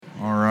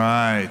All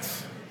right.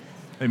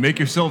 Hey, make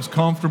yourselves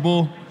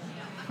comfortable.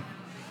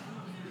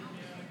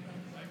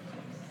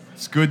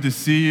 It's good to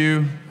see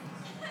you.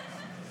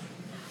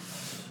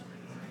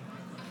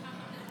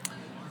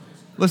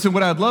 Listen,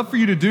 what I'd love for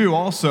you to do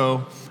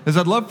also is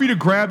I'd love for you to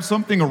grab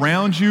something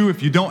around you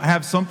if you don't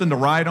have something to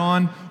write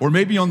on, or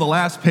maybe on the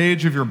last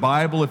page of your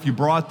Bible if you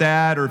brought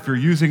that, or if you're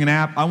using an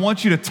app. I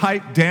want you to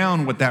type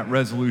down what that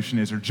resolution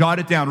is, or jot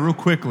it down real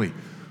quickly.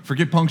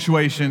 Forget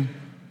punctuation,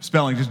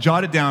 spelling. Just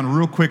jot it down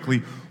real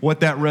quickly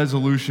what that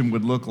resolution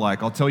would look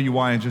like. I'll tell you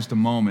why in just a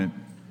moment.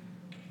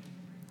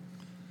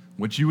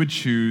 What you would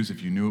choose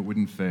if you knew it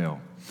wouldn't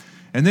fail.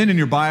 And then in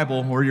your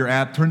Bible or your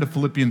app, turn to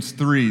Philippians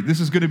 3.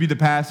 This is going to be the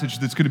passage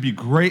that's going to be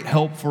great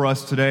help for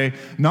us today,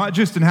 not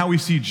just in how we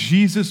see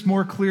Jesus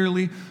more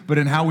clearly, but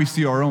in how we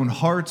see our own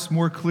hearts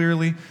more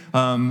clearly.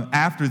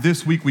 After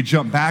this week, we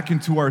jump back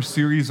into our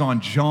series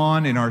on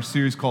John in our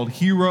series called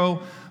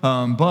Hero.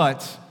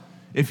 But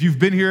if you've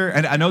been here,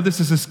 and I know this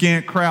is a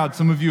scant crowd,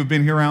 some of you have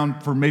been here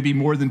around for maybe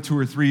more than 2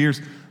 or 3 years.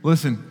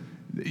 Listen,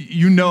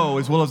 you know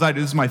as well as I do,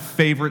 this is my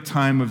favorite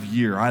time of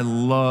year. I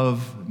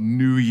love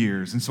New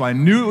Year's. And so I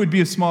knew it would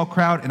be a small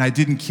crowd, and I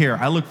didn't care.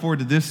 I look forward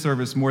to this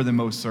service more than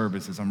most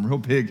services. I'm a real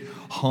big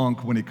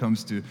honk when it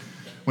comes to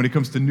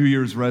New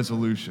Year's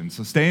resolutions.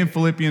 So stay in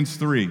Philippians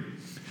 3.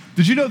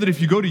 Did you know that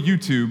if you go to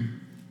YouTube,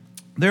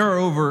 there are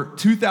over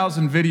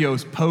 2,000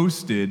 videos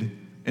posted.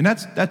 And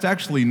that's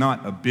actually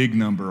not a big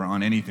number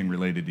on anything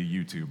related to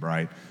YouTube,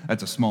 right?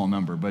 That's a small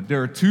number. But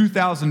there are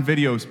 2,000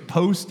 videos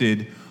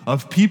posted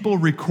of people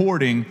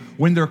recording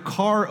when their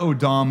car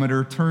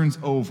odometer turns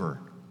over,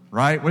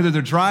 right? Whether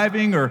they're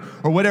driving or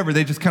whatever,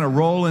 they just kind of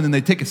roll in and they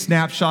take a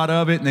snapshot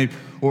of it, and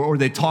or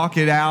they talk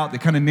it out, they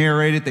kind of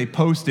narrate it, they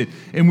post it.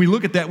 And we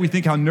look at that, we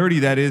think how nerdy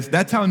that is.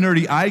 That's how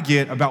nerdy I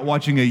get about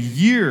watching a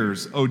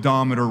year's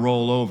odometer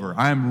roll over.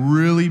 I am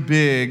really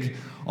big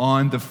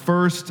on the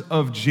 1st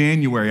of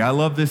January. I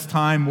love this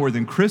time more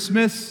than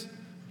Christmas,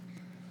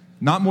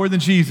 not more than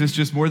Jesus,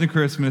 just more than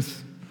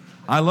Christmas.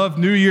 I love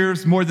New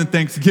Year's more than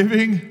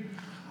Thanksgiving.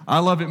 I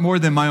love it more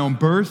than my own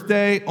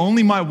birthday.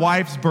 Only my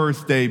wife's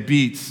birthday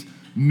beats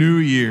New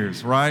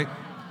Year's, right?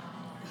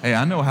 Hey,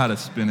 I know how to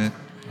spin it.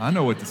 I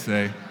know what to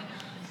say.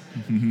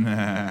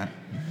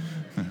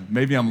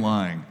 Maybe I'm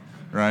lying,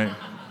 right?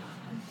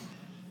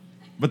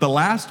 But the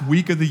last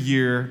week of the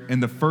year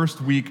and the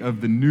first week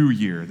of the new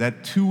year,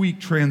 that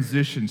 2-week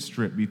transition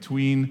strip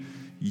between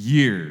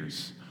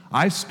years,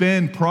 I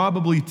spend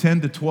probably 10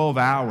 to 12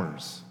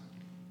 hours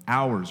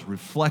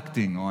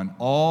reflecting on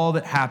all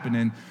that happened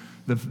in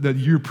the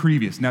year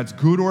previous. Now, it's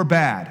good or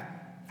bad,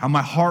 how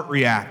my heart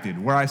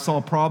reacted, where I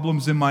saw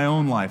problems in my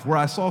own life, where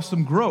I saw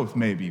some growth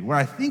maybe, where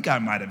I think I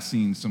might have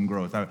seen some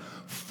growth.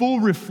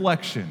 Full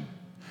reflection.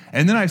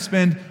 And then I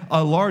spend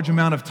a large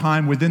amount of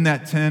time within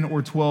that 10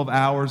 or 12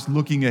 hours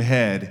looking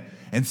ahead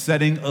and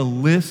setting a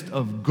list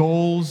of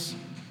goals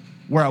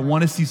where I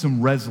want to see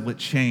some resolute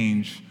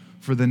change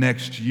for the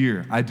next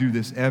year. I do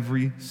this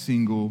every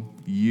single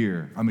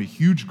year. I'm a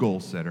huge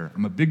goal setter.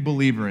 I'm a big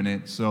believer in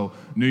it, so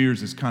New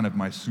Year's is kind of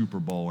my Super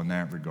Bowl in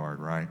that regard,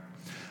 right?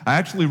 I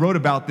actually wrote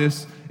about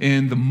this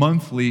in the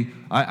monthly.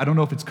 I don't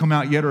know if it's come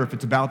out yet or if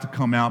it's about to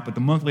come out, but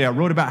the monthly, I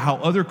wrote about how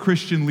other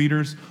Christian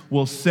leaders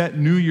will set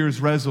New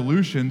Year's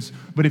resolutions.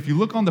 But if you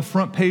look on the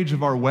front page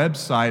of our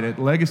website at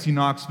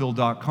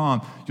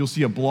legacyknoxville.com, you'll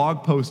see a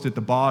blog post at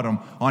the bottom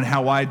on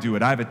how I do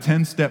it. I have a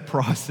 10-step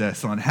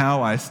process on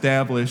how I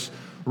establish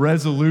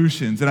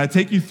resolutions. And I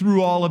take you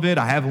through all of it.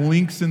 I have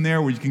links in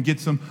there where you can get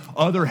some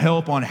other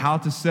help on how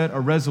to set a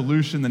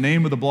resolution. The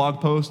name of the blog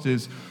post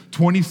is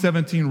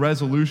 2017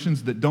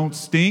 Resolutions That Don't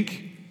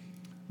Stink,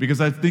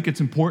 because I think it's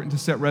important to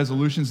set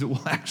resolutions that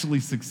will actually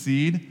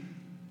succeed.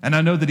 And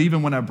I know that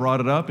even when I brought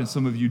it up and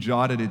some of you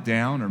jotted it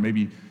down or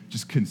maybe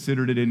just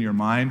considered it in your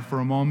mind for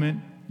a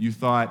moment, you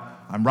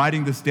thought, I'm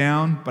writing this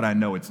down, but I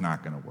know it's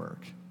not going to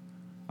work.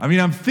 I mean,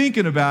 I'm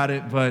thinking about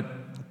it, but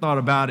I thought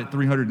about it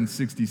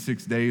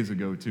 366 days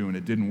ago too, and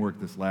it didn't work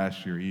this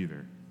last year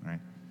either, right?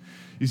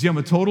 You see, I'm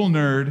a total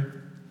nerd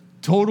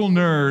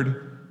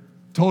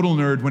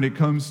when it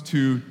comes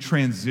to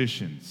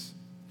transitions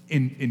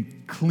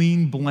in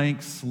clean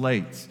blank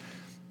slates.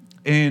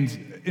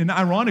 And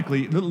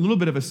ironically, a little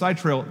bit of a side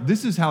trail,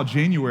 this is how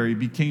January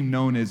became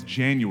known as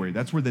January.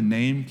 That's where the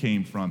name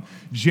came from.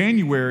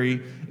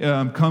 January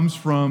comes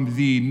from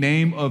the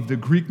name of the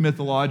Greek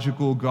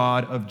mythological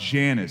god of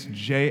Janus,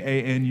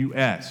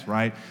 Janus,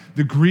 right?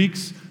 The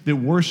Greeks that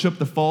worship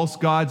the false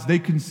gods, they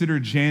consider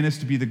Janus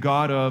to be the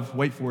god of,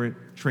 wait for it,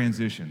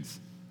 transitions.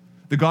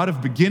 The God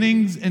of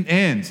beginnings and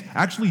ends,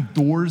 actually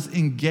doors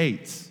and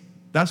gates.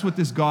 That's what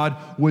this God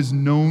was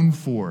known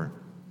for.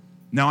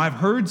 Now, I've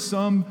heard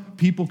some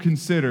people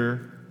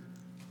consider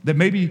that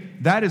maybe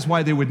that is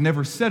why they would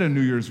never set a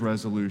New Year's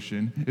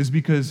resolution, is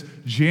because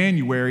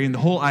January and the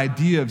whole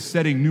idea of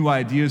setting new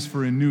ideas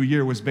for a new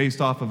year was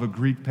based off of a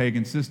Greek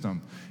pagan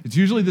system. It's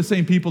usually the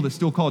same people that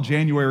still call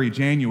January,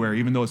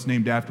 even though it's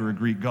named after a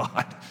Greek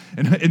god.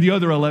 And the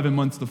other 11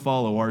 months to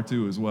follow are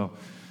too as well.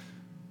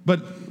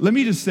 But let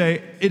me just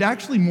say, it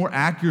actually more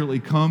accurately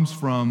comes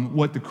from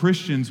what the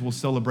Christians will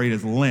celebrate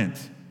as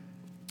Lent.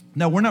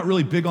 Now, we're not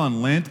really big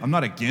on Lent. I'm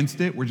not against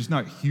it. We're just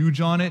not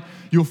huge on it.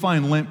 You'll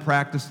find Lent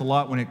practiced a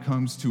lot when it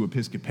comes to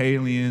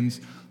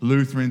Episcopalians,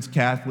 Lutherans,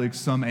 Catholics,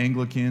 some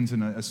Anglicans,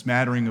 and a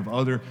smattering of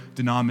other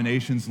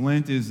denominations.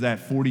 Lent is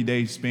that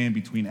 40-day span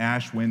between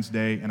Ash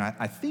Wednesday and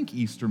I think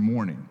Easter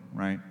morning,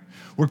 right?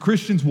 Where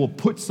Christians will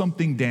put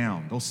something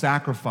down. They'll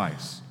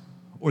sacrifice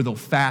or they'll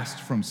fast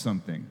from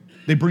something.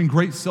 They bring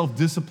great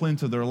self-discipline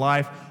to their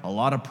life, a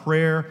lot of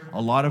prayer,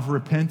 a lot of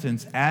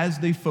repentance as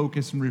they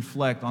focus and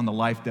reflect on the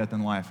life, death,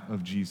 and life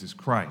of Jesus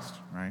Christ,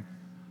 right?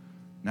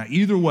 Now,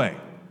 either way,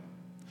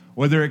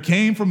 whether it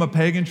came from a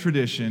pagan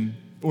tradition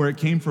or it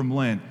came from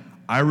Lent,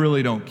 I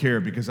really don't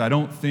care because I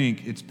don't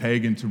think it's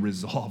pagan to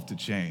resolve to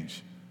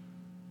change.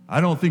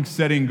 I don't think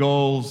setting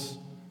goals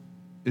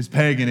is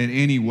pagan in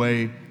any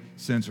way,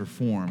 sense, or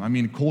form. I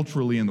mean,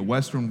 culturally in the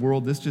Western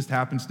world, this just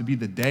happens to be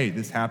the day.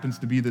 This happens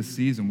to be the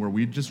season where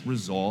we just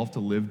resolve to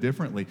live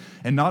differently.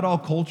 And not all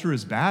culture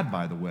is bad,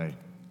 by the way,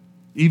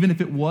 even if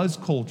it was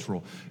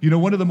cultural. You know,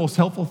 one of the most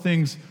helpful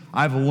things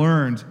I've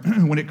learned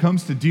when it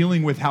comes to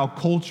dealing with how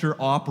culture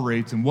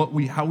operates and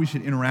how we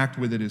should interact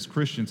with it as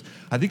Christians,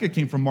 I think it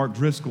came from Mark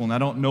Driscoll, and I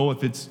don't know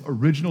if it's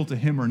original to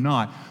him or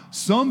not.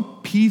 Some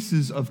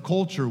pieces of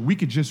culture we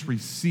could just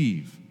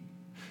receive.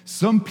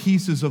 Some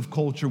pieces of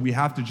culture we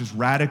have to just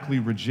radically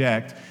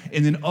reject,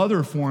 and in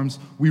other forms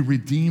we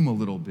redeem a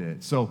little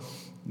bit. So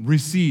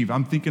receive,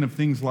 I'm thinking of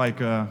things like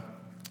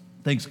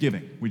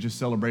Thanksgiving. We just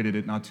celebrated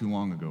it not too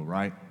long ago,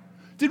 right?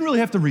 Didn't really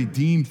have to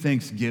redeem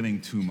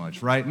Thanksgiving too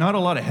much, right? Not a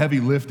lot of heavy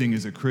lifting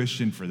as a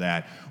Christian for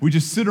that. We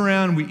just sit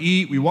around, we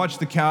eat, we watch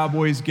the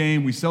Cowboys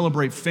game, we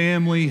celebrate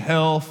family,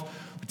 health,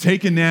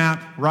 take a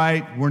nap,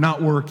 right? We're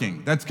not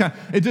working.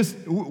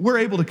 We're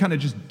able to kind of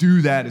just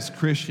do that as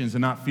Christians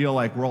and not feel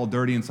like we're all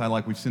dirty inside,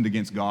 like we've sinned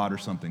against God or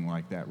something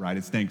like that, right?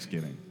 It's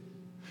Thanksgiving.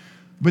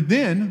 But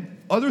then,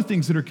 other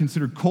things that are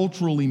considered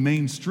culturally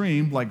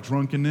mainstream, like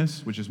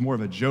drunkenness, which is more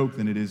of a joke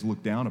than it is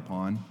looked down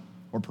upon,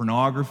 or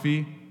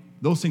pornography,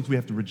 those things we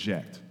have to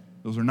reject.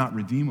 Those are not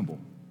redeemable.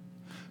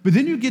 But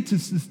then you get to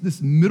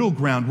this middle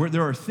ground where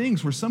there are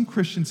things where some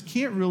Christians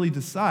can't really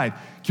decide,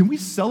 can we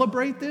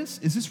celebrate this?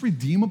 Is this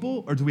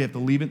redeemable, or do we have to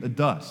leave it in the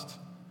dust?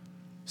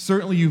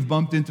 Certainly you've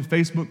bumped into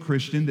Facebook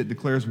Christian that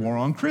declares war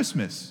on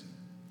Christmas,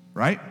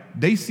 right?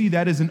 They see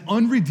that as an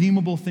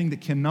unredeemable thing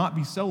that cannot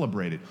be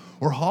celebrated.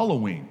 Or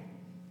Halloween.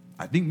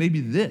 I think maybe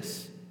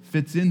this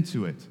fits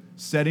into it,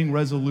 setting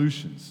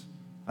resolutions.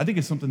 I think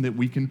it's something that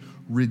we can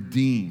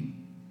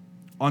redeem.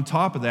 On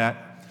top of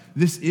that,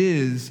 this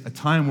is a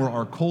time where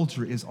our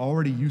culture is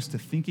already used to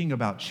thinking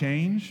about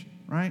change,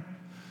 right?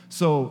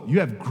 So you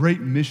have great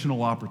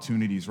missional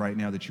opportunities right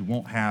now that you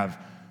won't have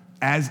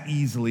as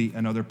easily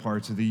in other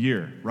parts of the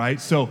year, right?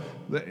 So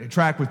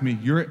track with me.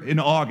 You're in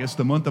August,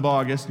 the month of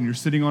August, and you're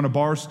sitting on a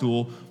bar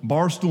stool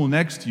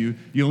next to you.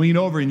 You lean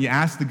over and you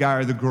ask the guy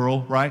or the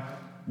girl, right,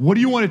 what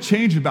do you want to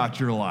change about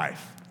your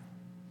life?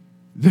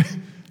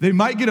 They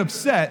might get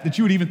upset that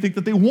you would even think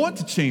that they want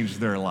to change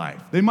their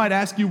life. They might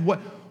ask you,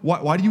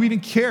 why do you even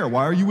care?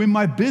 Why are you in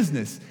my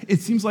business?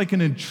 It seems like an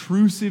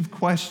intrusive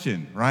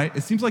question, right?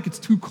 It seems like it's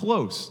too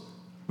close.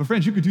 But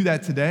friends, you could do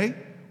that today.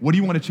 What do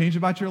you want to change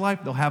about your life?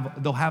 They'll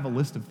have a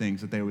list of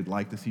things that they would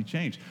like to see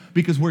change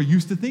because we're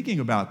used to thinking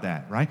about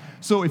that, right?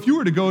 So if you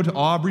were to go to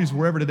Aubrey's,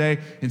 wherever today,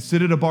 and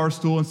sit at a bar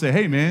stool and say,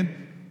 hey,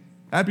 man,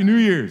 Happy New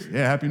Year's.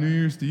 Yeah, Happy New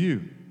Year's to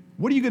you.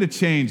 What are you going to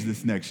change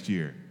this next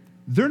year?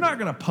 They're not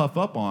going to puff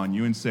up on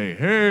you and say,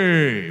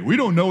 hey, we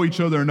don't know each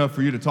other enough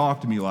for you to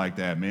talk to me like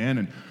that, man,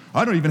 and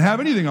I don't even have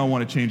anything I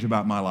want to change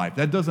about my life.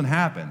 That doesn't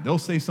happen. They'll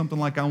say something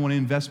like, I want to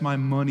invest my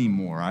money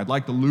more. I'd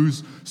like to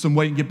lose some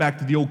weight and get back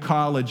to the old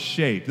college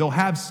shape. They'll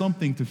have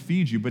something to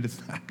feed you, but it's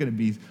not going to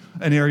be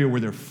an area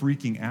where they're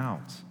freaking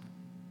out.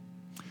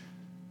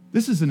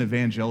 This is an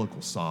evangelical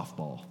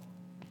softball.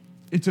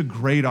 It's a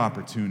great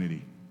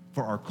opportunity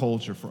for our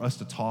culture, for us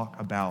to talk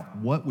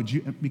about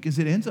because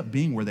it ends up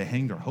being where they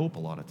hang their hope a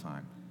lot of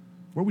time.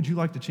 Where would you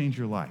like to change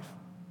your life?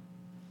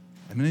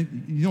 I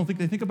mean, you don't think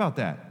they think about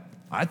that?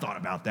 I thought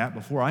about that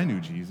before I knew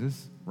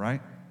Jesus,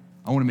 right?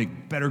 I want to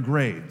make better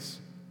grades.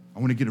 I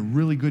want to get a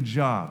really good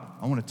job.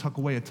 I want to tuck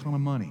away a ton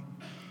of money.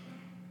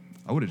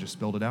 I would have just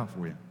spelled it out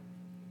for you.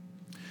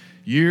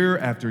 Year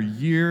after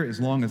year,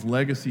 as long as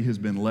legacy has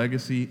been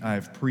legacy, I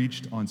have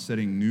preached on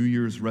setting New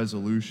Year's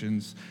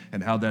resolutions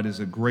and how that is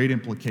a great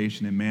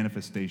implication and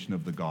manifestation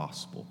of the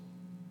gospel.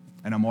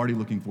 And I'm already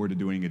looking forward to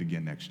doing it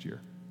again next year.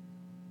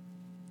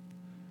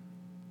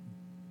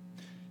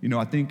 You know,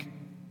 I think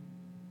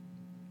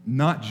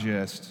not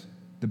just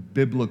the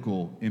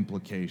biblical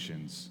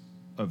implications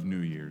of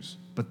New Year's,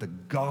 but the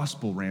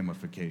gospel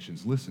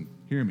ramifications. Listen,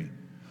 hear me.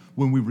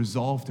 When we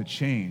resolve to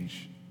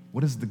change,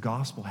 what does the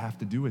gospel have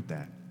to do with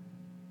that?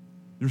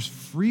 There's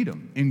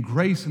freedom and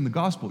grace in the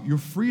gospel. You're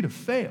free to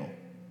fail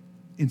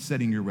in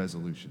setting your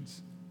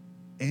resolutions,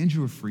 and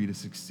you are free to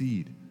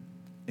succeed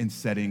in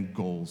setting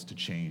goals to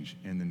change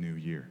in the new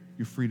year.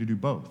 You're free to do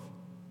both.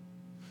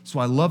 So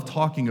I love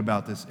talking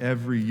about this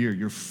every year.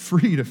 You're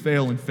free to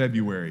fail in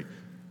February.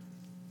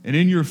 And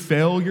in your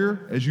failure,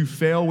 as you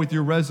fail with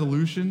your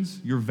resolutions,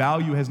 your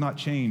value has not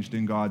changed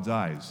in God's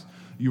eyes.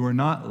 You are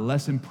not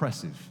less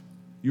impressive.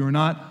 You are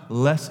not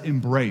less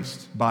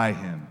embraced by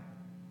Him.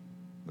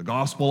 The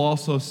gospel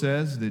also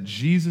says that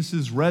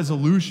Jesus'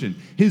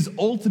 resolution, his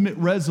ultimate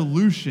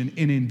resolution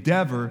in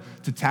endeavor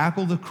to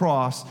tackle the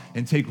cross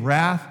and take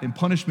wrath and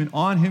punishment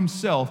on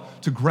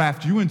himself to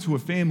graft you into a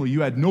family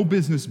you had no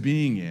business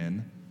being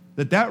in,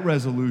 that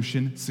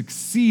resolution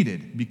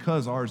succeeded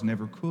because ours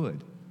never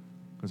could,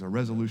 because our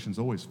resolutions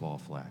always fall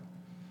flat.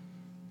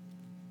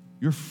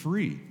 You're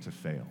free to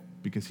fail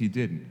because he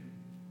didn't,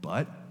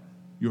 but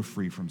you're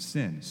free from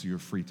sin, so you're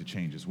free to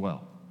change as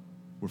well.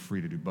 We're free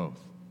to do both.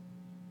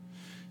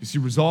 You see,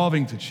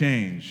 resolving to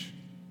change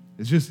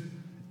is just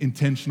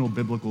intentional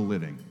biblical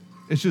living.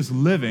 It's just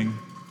living.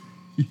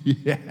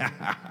 Yeah.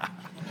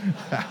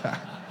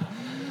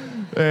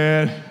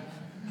 And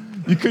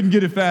you couldn't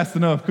get it fast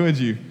enough, could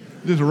you?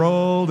 Just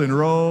rolled and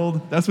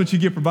rolled. That's what you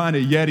get for buying a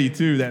Yeti,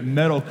 too. That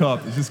metal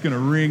cup is just going to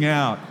ring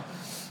out.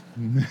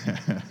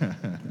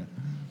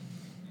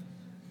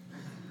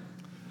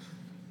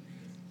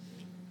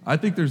 I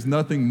think there's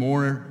nothing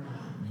more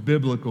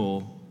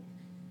biblical.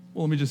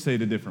 Well, let me just say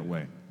it a different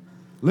way.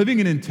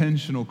 Living an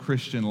intentional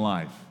Christian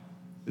life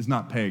is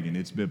not pagan,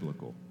 it's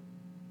biblical.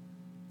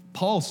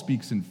 Paul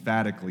speaks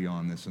emphatically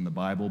on this in the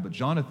Bible, but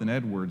Jonathan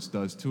Edwards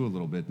does too a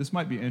little bit. This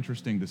might be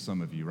interesting to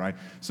some of you, right?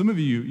 Some of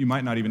you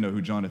might not even know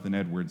who Jonathan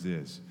Edwards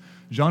is.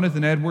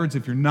 Jonathan Edwards,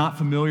 if you're not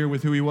familiar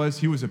with who he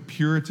was a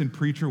Puritan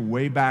preacher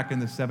way back in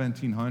the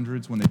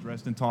 1700s when they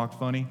dressed and talked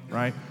funny,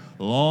 right?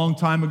 A long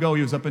time ago,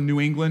 he was up in New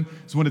England.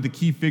 He's one of the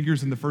key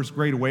figures in the First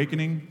Great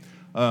Awakening.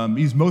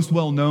 He's most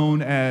well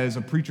known as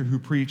a preacher who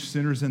preached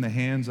sinners in the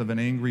hands of an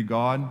angry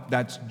God.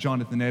 That's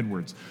Jonathan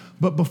Edwards.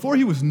 But before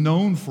he was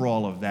known for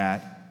all of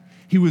that,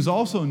 he was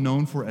also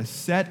known for a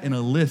set and a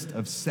list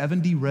of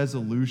 70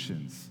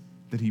 resolutions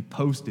that he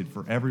posted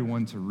for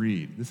everyone to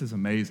read. This is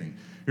amazing.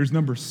 Here's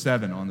number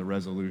 7 on the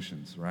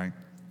resolutions, right?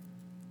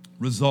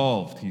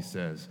 Resolved, he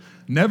says,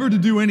 never to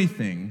do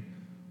anything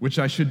which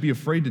I should be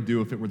afraid to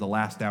do if it were the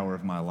last hour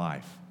of my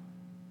life.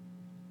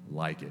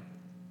 Like it.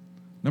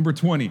 Number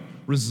 20,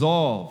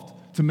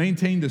 resolved to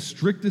maintain the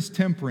strictest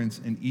temperance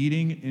in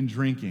eating and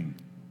drinking.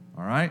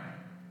 All right?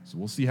 So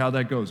we'll see how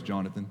that goes,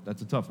 Jonathan.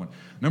 That's a tough one.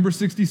 Number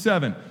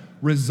 67,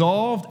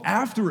 resolved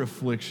after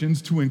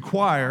afflictions to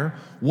inquire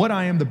what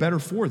I am the better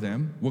for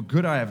them, what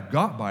good I have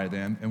got by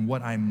them, and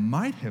what I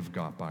might have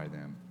got by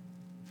them.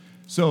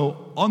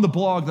 So on the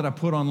blog that I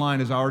put online,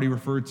 as I already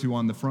referred to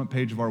on the front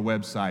page of our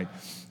website,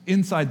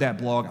 inside that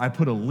blog, I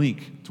put a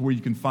link to where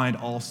you can find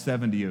all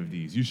 70 of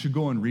these. You should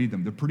go and read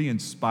them. They're pretty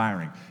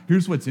inspiring.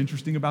 Here's what's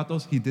interesting about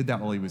those. He did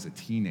that while he was a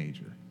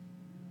teenager.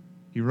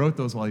 He wrote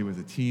those while he was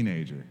a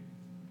teenager.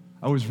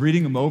 I was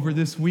reading them over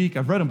this week.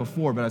 I've read them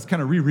before, but I was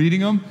kind of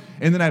rereading them,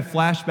 and then I had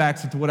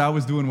flashbacks into what I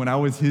was doing when I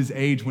was his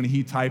age when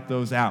he typed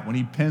those out, when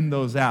he penned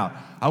those out.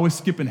 I was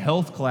skipping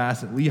health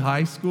class at Lee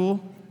High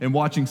School and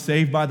watching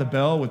Saved by the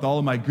Bell with all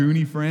of my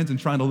Goonie friends and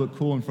trying to look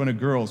cool in front of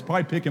girls,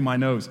 probably picking my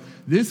nose.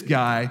 This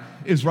guy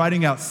is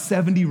writing out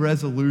 70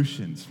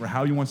 resolutions for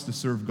how he wants to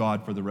serve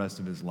God for the rest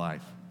of his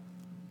life.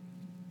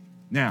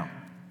 Now,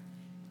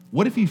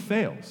 what if he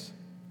fails?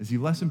 Is he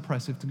less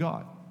impressive to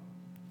God?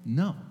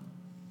 No.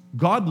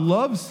 God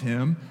loves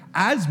him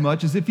as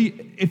much as if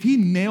he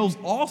nails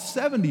all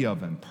 70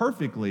 of them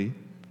perfectly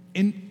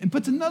and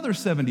puts another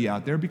 70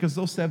 out there because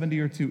those 70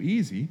 are too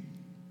easy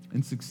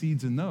and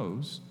succeeds in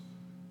those,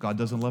 God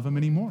doesn't love him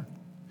anymore.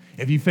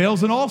 If he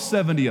fails in all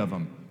 70 of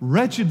them,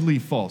 wretchedly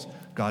false,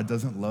 God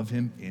doesn't love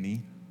him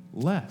any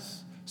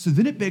less. So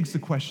then it begs the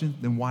question,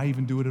 then why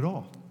even do it at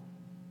all?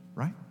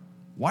 Right?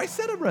 Why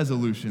set a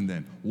resolution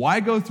then?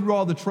 Why go through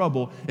all the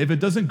trouble if it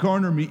doesn't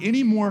garner me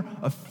any more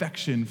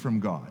affection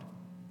from God?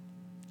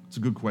 It's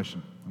a good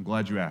question. I'm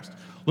glad you asked.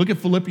 Look at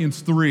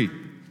Philippians 3.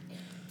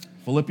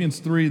 Philippians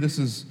 3, this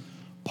is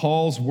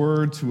Paul's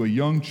word to a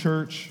young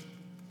church.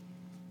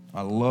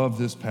 I love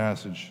this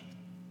passage.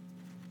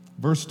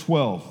 Verse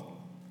 12,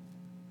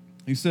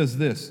 he says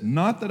this,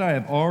 not that I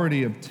have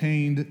already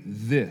obtained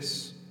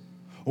this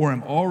or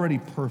am already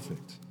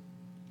perfect,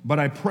 but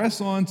I press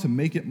on to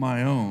make it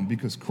my own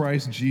because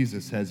Christ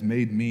Jesus has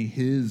made me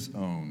his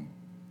own.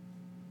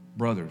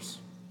 Brothers,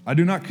 I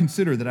do not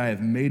consider that I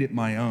have made it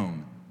my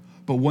own,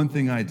 but one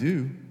thing I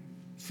do,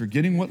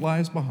 forgetting what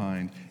lies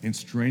behind and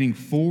straining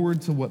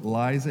forward to what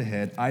lies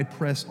ahead, I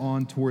press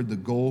on toward the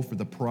goal for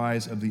the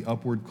prize of the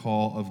upward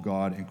call of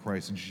God in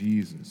Christ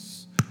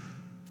Jesus.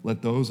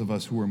 Let those of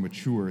us who are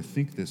mature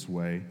think this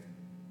way,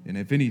 and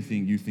if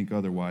anything you think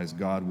otherwise,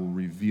 God will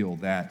reveal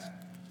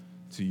that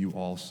to you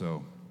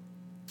also.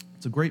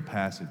 It's a great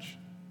passage.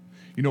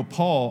 You know,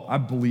 Paul, I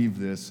believe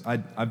this.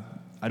 I've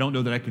I don't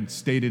know that I can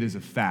state it as a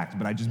fact,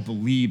 but I just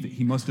believe that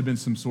he must have been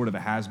some sort of a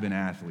has-been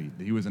athlete.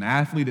 That he was an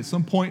athlete at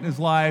some point in his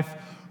life,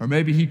 or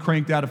maybe he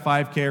cranked out a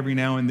 5K every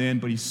now and then,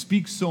 but he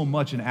speaks so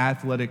much in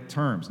athletic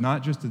terms,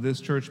 not just to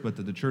this church, but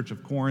to the church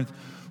of Corinth.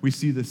 We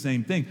see the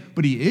same thing.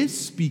 But he is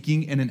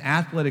speaking in an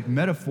athletic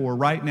metaphor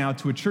right now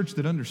to a church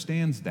that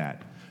understands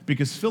that,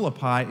 because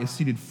Philippi is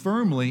seated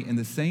firmly in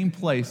the same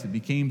place that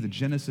became the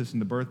genesis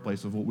and the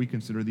birthplace of what we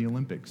consider the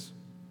Olympics.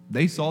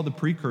 They saw the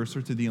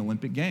precursor to the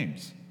Olympic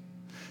Games.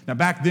 Now,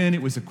 back then,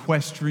 it was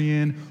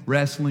equestrian,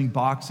 wrestling,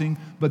 boxing,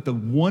 but the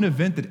one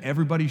event that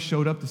everybody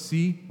showed up to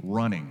see,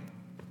 running.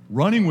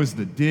 Running was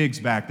the digs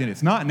back then.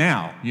 It's not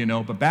now,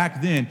 but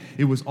back then,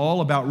 it was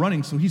all about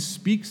running. So he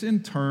speaks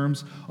in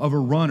terms of a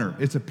runner.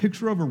 It's a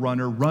picture of a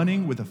runner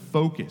running with a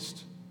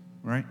focused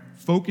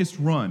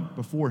run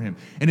before him.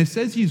 And it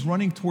says he's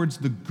running towards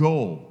the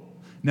goal.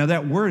 Now,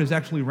 that word is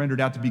actually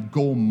rendered out to be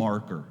goal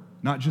marker.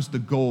 Not just the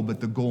goal, but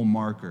the goal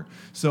marker.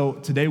 So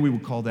today, we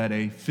would call that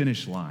a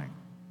finish line.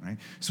 Right?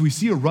 So we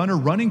see a runner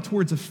running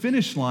towards a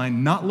finish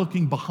line, not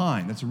looking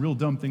behind. That's a real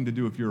dumb thing to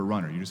do if you're a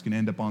runner. You're just going to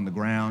end up on the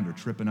ground or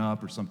tripping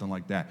up or something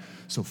like that.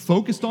 So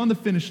focused on the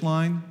finish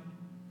line,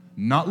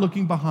 not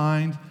looking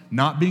behind,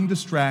 not being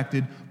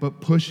distracted, but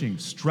pushing,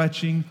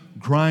 stretching,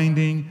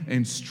 grinding,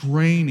 and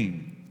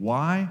straining.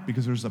 Why?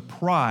 Because there's a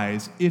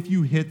prize if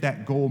you hit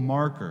that goal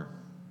marker.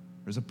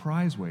 There's a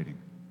prize waiting.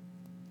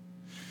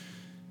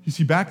 You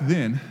see, back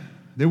then,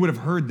 they would have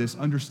heard this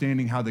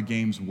understanding how the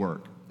games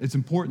work. It's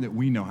important that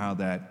we know how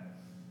that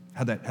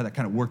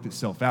kind of worked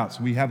itself out,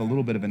 so we have a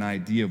little bit of an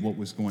idea of what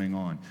was going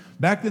on.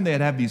 Back then,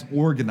 they'd have these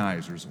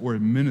organizers or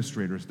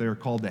administrators. They are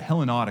called the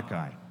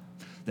Hellenodikai.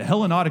 The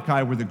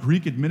Hellenodikai were the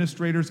Greek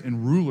administrators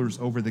and rulers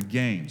over the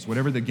games,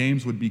 whatever the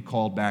games would be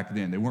called back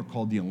then. They weren't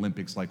called the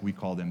Olympics like we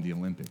call them the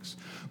Olympics.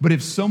 But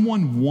if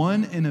someone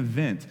won an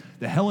event,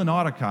 the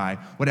Hellenodikai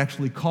would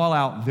actually call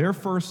out their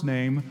first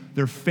name,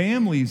 their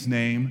family's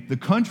name, the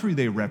country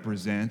they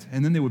represent,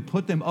 and then they would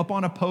put them up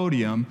on a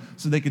podium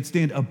so they could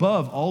stand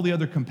above all the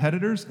other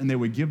competitors, and they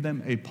would give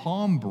them a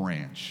palm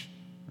branch,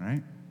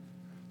 right?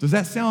 Does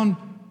that sound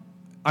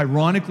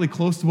ironically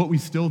close to what we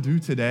still do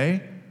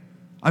today?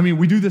 I mean,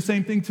 we do the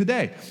same thing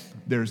today.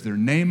 There's their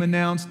name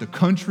announced, the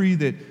country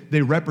that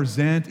they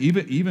represent,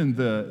 even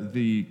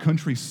the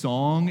country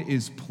song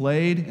is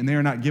played, and they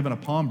are not given a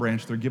palm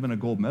branch, they're given a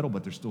gold medal,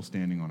 but they're still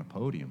standing on a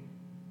podium.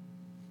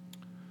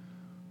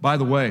 By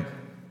the way,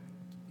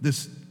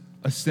 this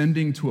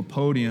ascending to a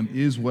podium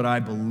is what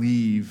I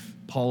believe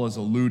Paul is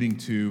alluding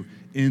to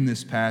in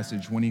this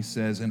passage when he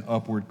says an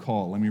upward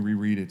call. Let me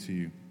reread it to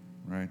you,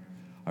 right?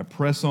 I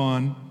press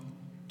on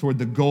toward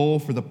the goal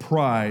for the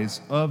prize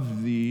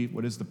of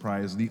what is the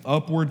prize? The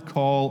upward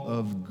call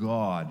of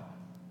God.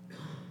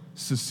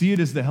 So see it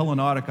as the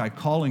Hellenodikai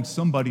calling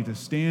somebody to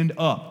stand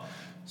up.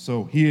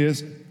 So he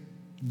is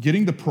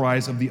getting the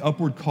prize of the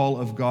upward call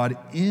of God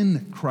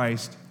in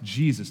Christ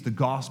Jesus. The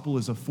gospel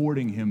is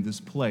affording him this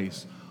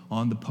place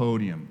on the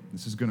podium.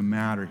 This is going to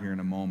matter here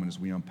in a moment as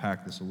we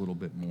unpack this a little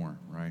bit more,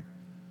 right?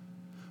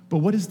 But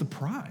what is the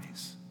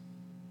prize?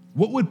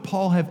 What would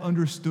Paul have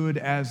understood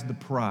as the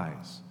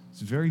prize? It's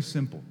very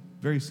simple,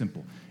 very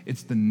simple.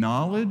 It's the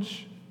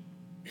knowledge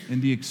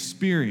and the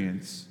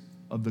experience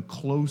of the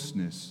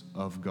closeness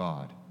of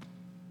God.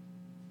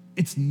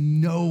 It's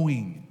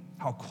knowing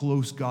how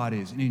close God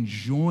is and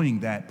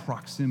enjoying that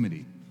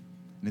proximity.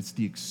 And it's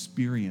the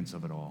experience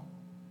of it all.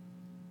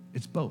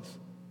 It's both.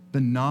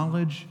 The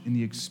knowledge and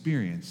the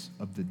experience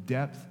of the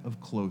depth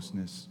of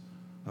closeness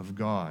of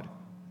God.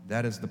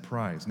 That is the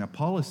prize. Now,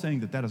 Paul is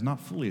saying that is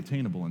not fully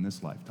attainable in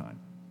this lifetime.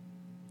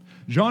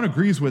 John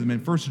agrees with him in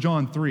 1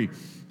 John 3.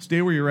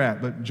 Stay where you're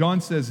at. But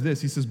John says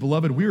this. He says,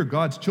 "Beloved, we are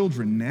God's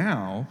children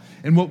now,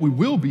 and what we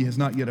will be has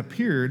not yet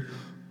appeared.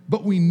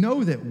 But we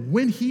know that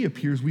when he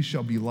appears, we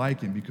shall be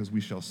like him, because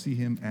we shall see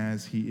him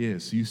as he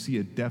is." So you see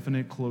a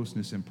definite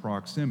closeness and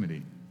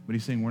proximity. But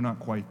he's saying we're not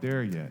quite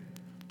there yet.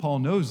 Paul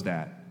knows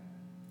that.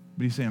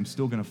 But he's saying, I'm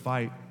still going to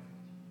fight.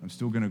 I'm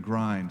still going to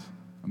grind.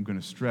 I'm going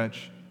to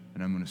stretch,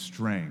 and I'm going to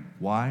strain.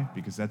 Why?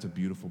 Because that's a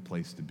beautiful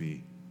place to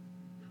be.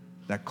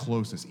 That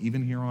closeness,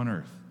 even here on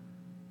earth.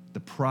 The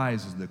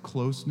prize is the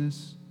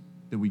closeness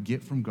that we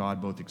get from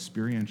God, both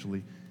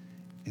experientially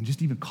and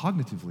just even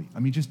cognitively. I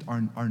mean, just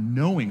our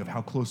knowing of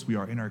how close we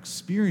are and our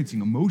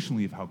experiencing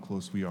emotionally of how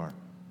close we are.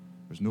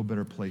 There's no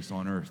better place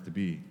on earth to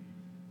be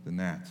than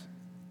that.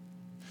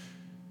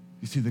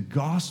 You see, the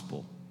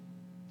gospel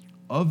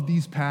of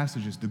these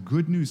passages, the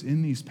good news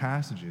in these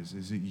passages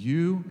is that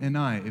you and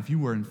I, if you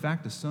were in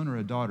fact a son or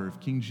a daughter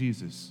of King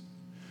Jesus,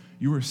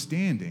 you are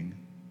standing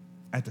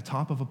at the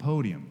top of a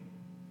podium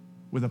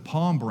with a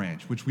palm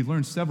branch, which we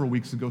learned several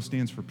weeks ago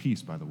stands for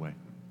peace, by the way.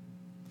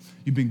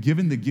 You've been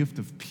given the gift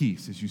of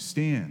peace as you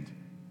stand,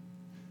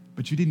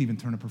 but you didn't even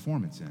turn a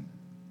performance in.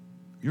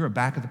 You're a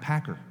back of the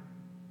packer.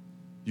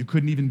 You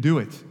couldn't even do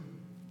it.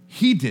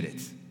 He did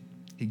it.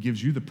 He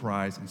gives you the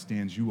prize and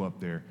stands you up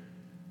there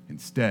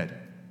instead.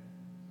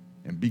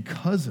 And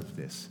because of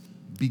this,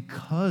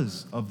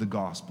 because of the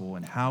gospel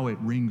and how it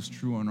rings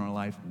true in our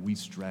life, we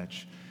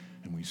stretch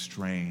and we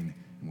strain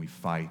and we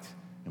fight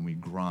and we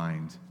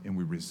grind, and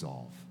we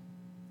resolve.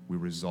 We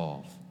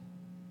resolve.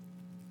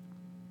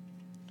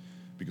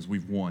 Because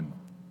we've won.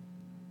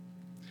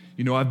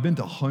 You know, I've been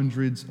to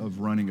hundreds of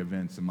running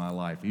events in my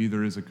life,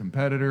 either as a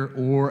competitor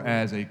or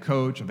as a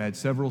coach. I've had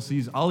several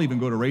seasons. I'll even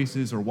go to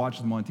races or watch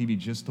them on TV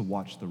just to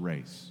watch the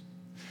race.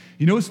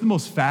 You know, it's the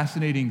most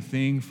fascinating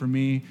thing for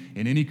me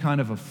in any kind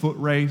of a foot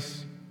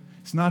race.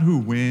 It's not who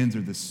wins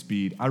or the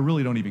speed. I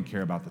really don't even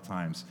care about the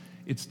times.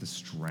 It's the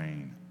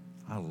strain.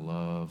 I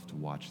love to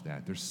watch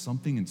that. There's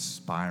something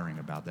inspiring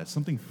about that,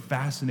 something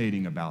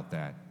fascinating about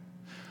that.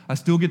 I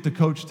still get to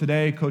coach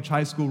today, coach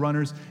high school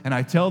runners, and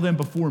I tell them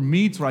before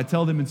meets or I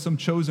tell them in some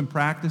chosen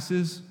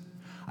practices,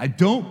 I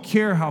don't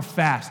care how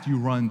fast you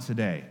run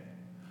today.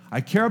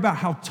 I care about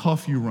how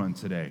tough you run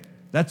today.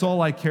 That's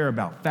all I care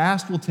about.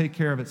 Fast will take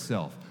care of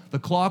itself. The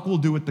clock will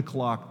do what the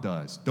clock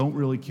does. Don't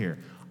really care.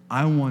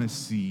 I want to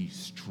see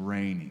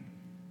straining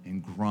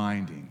and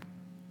grinding.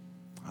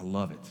 I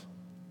love it.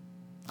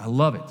 I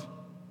love it.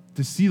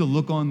 To see the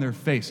look on their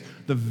face,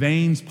 the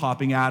veins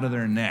popping out of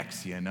their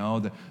necks, you know,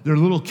 their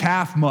little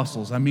calf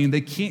muscles. I mean, they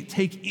can't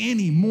take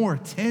any more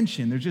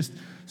tension. They're just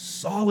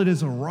solid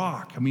as a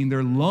rock. I mean,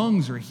 their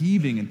lungs are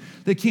heaving, and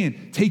they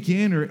can't take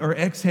in or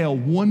exhale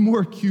one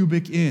more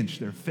cubic inch.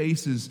 Their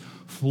faces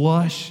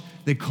flush.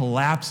 They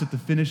collapse at the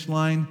finish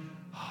line.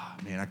 Oh,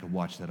 man, I could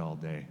watch that all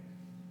day.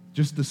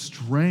 Just the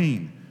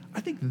strain.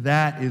 I think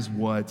that is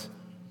what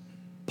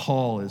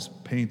Paul is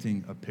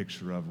painting a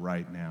picture of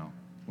right now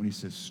when he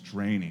says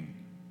straining,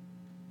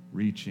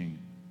 reaching,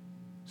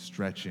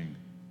 stretching.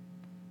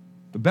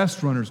 The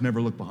best runners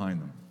never look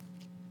behind them.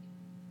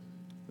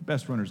 The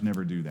best runners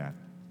never do that.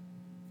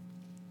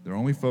 Their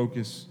only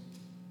focus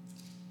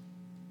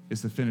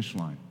is the finish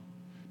line.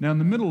 Now, in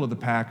the middle of the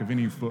pack of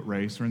any foot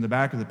race or in the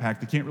back of the pack,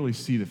 they can't really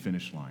see the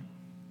finish line.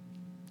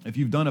 If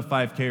you've done a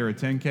 5K or a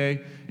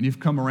 10K and you've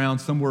come around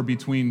somewhere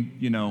between,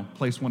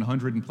 place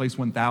 100 and place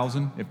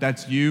 1,000, if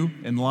that's you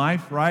in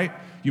life, right?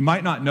 You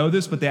might not know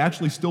this, but they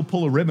actually still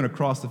pull a ribbon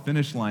across the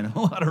finish line in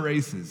a lot of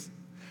races.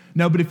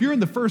 Now, but if you're in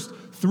the first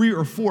 3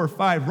 or 4 or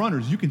 5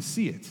 runners, you can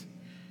see it.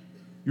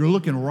 You're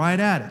looking right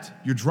at it.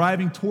 You're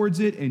driving towards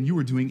it, and you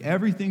are doing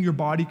everything your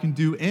body can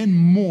do and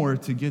more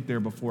to get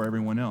there before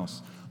everyone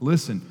else.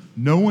 Listen,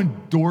 no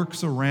one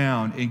dorks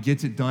around and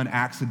gets it done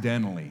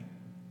accidentally.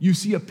 You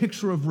see a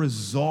picture of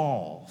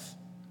resolve.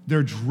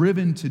 They're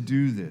driven to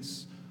do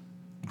this.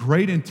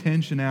 Great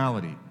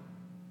intentionality.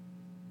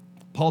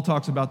 Paul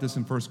talks about this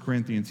in 1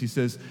 Corinthians. He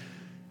says,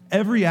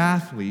 every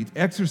athlete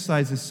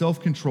exercises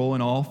self-control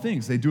in all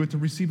things. They do it to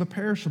receive a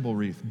perishable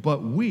wreath,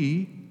 but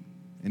we,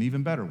 an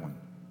even better one,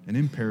 an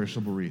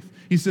imperishable wreath.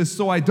 He says,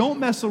 so I don't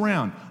mess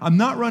around. I'm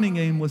not running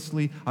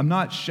aimlessly. I'm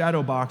not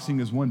shadow boxing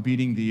as one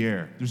beating the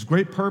air. There's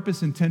great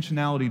purpose,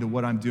 intentionality to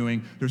what I'm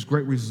doing. There's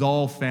great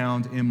resolve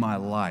found in my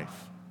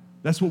life.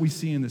 That's what we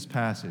see in this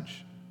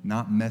passage,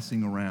 not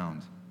messing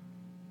around.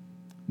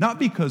 Not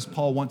because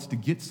Paul wants to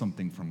get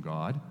something from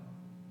God,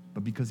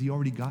 but because he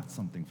already got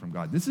something from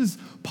God. This is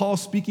Paul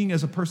speaking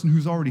as a person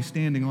who's already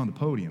standing on the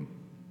podium.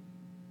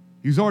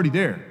 He's already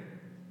there.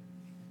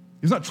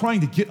 He's not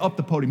trying to get up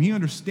the podium. He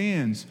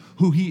understands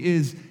who he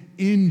is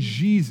in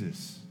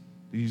Jesus.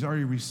 That he's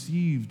already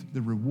received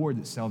the reward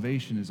that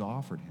salvation has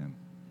offered him.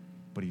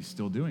 But he's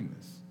still doing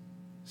this.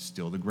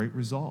 Still the great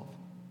resolve.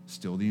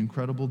 Still the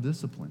incredible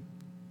discipline.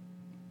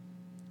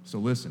 So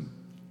listen,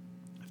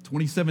 if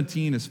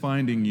 2017 is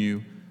finding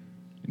you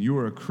and you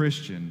are a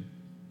Christian,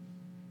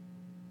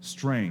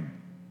 strain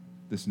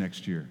this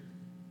next year.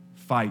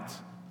 Fight.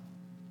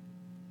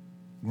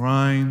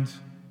 Grind,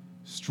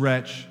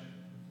 stretch,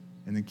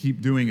 and then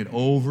keep doing it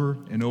over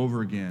and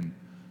over again.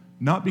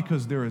 Not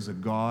because there is a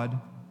God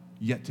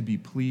yet to be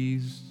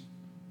pleased,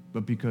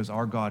 but because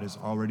our God has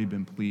already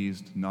been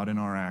pleased, not in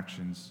our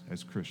actions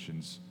as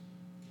Christians,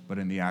 but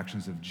in the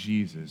actions of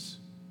Jesus,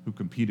 who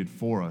competed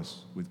for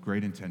us with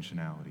great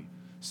intentionality,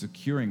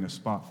 securing a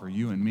spot for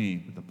you and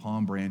me with the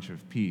palm branch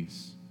of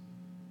peace,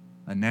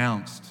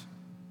 announced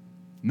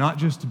not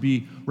just to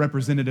be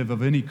representative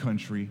of any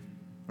country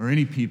or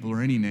any people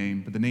or any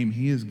name, but the name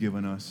he has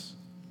given us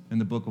in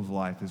the book of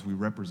life as we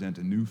represent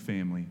a new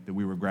family that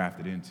we were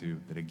grafted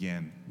into, that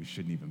again, we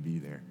shouldn't even be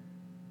there.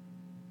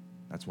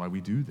 That's why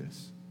we do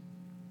this.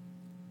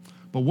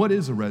 But what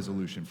is a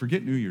resolution?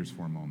 Forget New Year's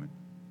for a moment.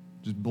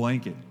 Just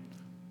blank it.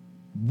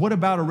 What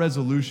about a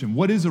resolution?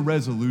 What is a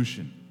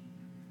resolution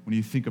when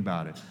you think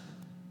about it?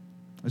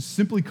 It's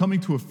simply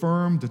coming to a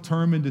firm,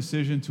 determined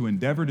decision to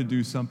endeavor to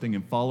do something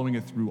and following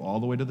it through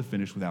all the way to the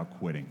finish without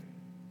quitting,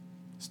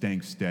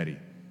 staying steady.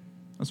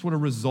 That's what a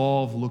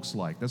resolve looks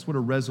like. That's what a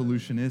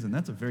resolution is, and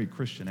that's a very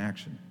Christian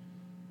action.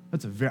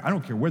 I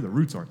don't care where the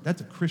roots are,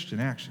 that's a Christian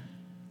action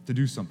to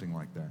do something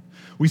like that.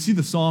 We see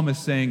the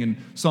psalmist saying in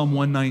Psalm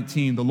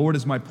 119, the Lord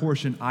is my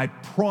portion, I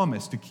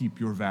promise to keep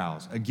your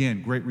vows.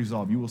 Again, great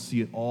resolve. You will see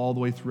it all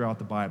the way throughout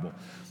the Bible.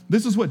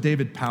 This is what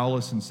David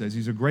Powlison says.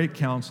 He's a great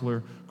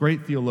counselor,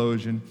 great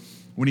theologian.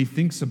 When he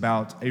thinks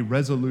about a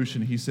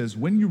resolution, he says,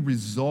 when you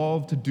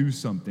resolve to do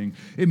something,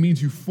 it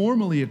means you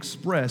formally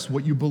express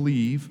what you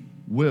believe,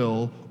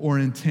 will, or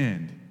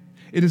intend.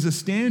 It is a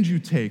stand you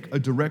take, a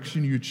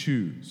direction you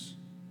choose.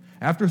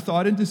 After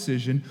thought and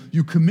decision,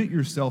 you commit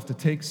yourself to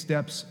take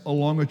steps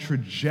along a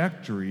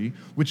trajectory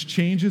which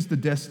changes the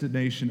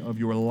destination of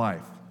your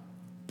life.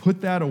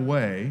 Put that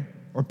way,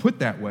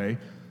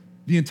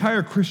 the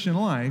entire Christian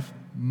life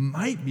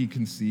might be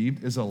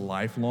conceived as a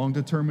lifelong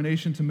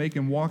determination to make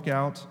and walk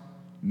out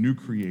new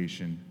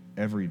creation,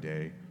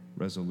 everyday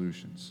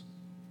resolutions.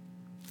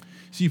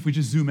 See, if we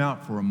just zoom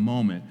out for a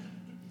moment,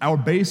 our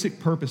basic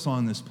purpose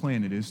on this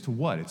planet is to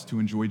what? It's to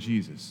enjoy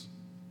Jesus.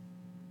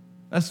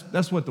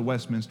 That's what the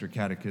Westminster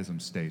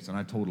Catechism states, and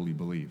I totally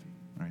believe,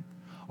 right?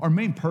 Our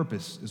main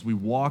purpose as we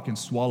walk and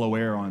swallow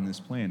air on this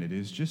planet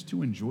is just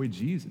to enjoy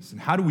Jesus. And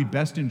how do we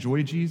best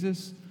enjoy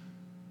Jesus?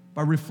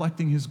 By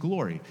reflecting his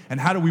glory. And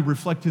how do we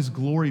reflect his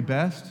glory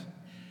best?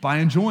 By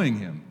enjoying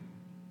him.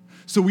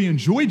 So we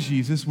enjoy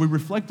Jesus, we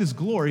reflect his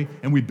glory,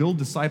 and we build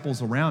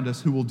disciples around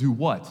us who will do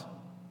what?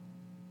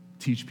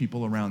 Teach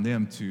people around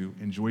them to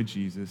enjoy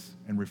Jesus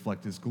and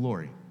reflect his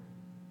glory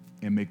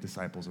and make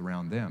disciples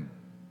around them.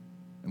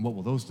 And what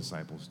will those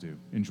disciples do?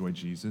 Enjoy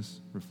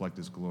Jesus, reflect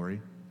his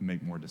glory, and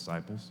make more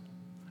disciples.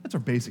 That's our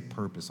basic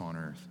purpose on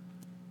earth.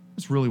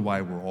 That's really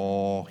why we're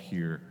all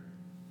here.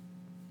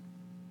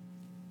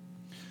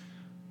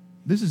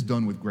 This is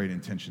done with great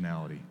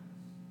intentionality.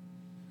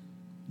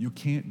 You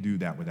can't do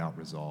that without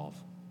resolve.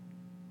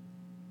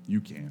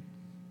 You can't.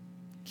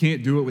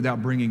 Can't do it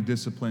without bringing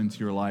discipline to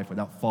your life,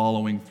 without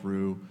following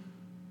through.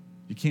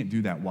 You can't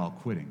do that while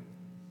quitting.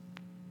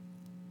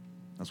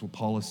 That's what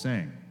Paul is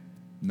saying.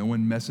 No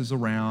one messes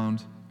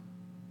around,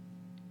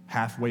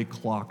 halfway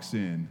clocks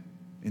in,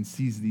 and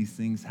sees these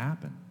things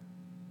happen.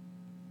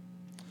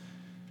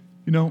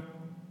 You know,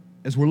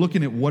 as we're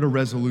looking at what a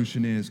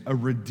resolution is, a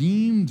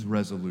redeemed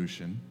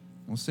resolution,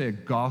 let's say a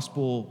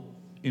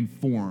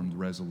gospel-informed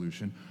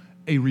resolution,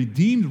 a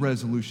redeemed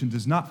resolution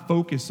does not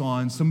focus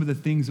on some of the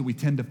things that we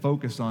tend to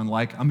focus on,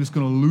 like I'm just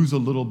going to lose a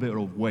little bit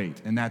of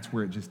weight, and that's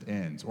where it just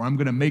ends. Or I'm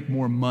going to make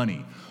more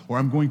money, or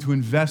I'm going to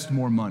invest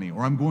more money,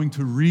 or I'm going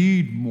to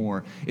read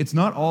more. It's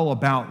not all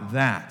about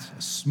that.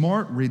 A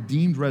smart,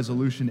 redeemed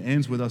resolution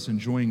ends with us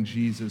enjoying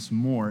Jesus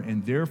more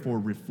and therefore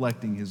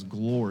reflecting his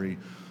glory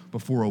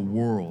before a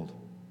world.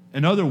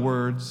 In other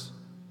words,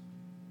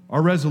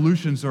 our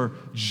resolutions are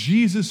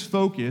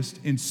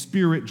Jesus-focused and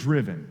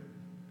Spirit-driven.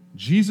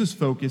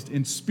 Jesus-focused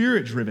and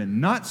Spirit-driven,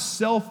 not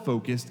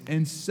self-focused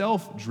and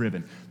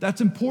self-driven.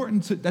 That's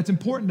important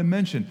to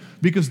mention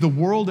because the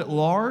world at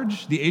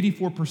large, the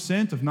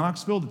 84% of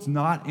Knoxville that's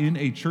not in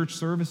a church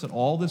service at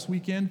all this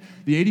weekend,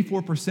 the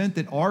 84%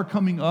 that are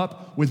coming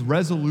up with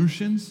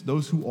resolutions,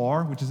 those who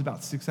are, which is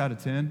about 6 out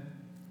of 10,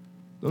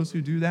 those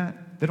who do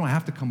that, they don't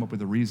have to come up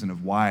with a reason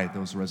of why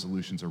those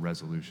resolutions are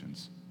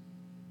resolutions.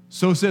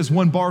 So says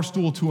one bar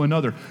stool to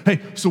another. Hey,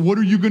 so what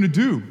are you going to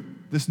do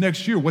this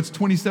next year? What's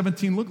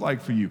 2017 look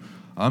like for you?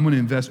 I'm going to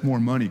invest more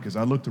money because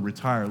I look to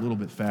retire a little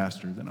bit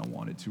faster than I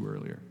wanted to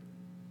earlier.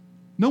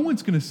 No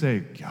one's going to say,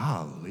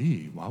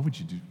 golly, why would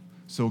you do?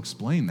 So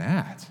explain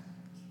that.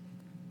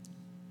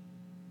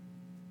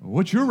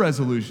 What's your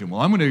resolution?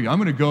 Well, I'm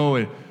going to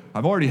go.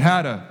 I've already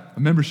had a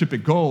membership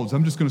at Gold's.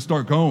 I'm just going to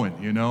start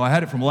going. You know, I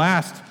had it from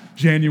last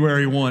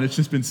January 1. It's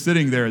just been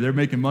sitting there. They're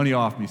making money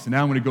off me. So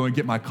now I'm going to go and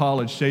get my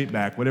college shape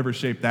back, whatever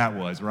shape that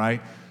was,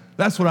 right?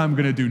 That's what I'm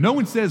going to do. No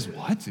one says,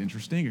 well, that's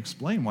interesting.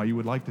 Explain why you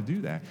would like to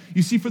do that.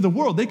 You see, for the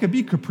world, they could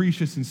be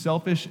capricious and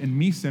selfish and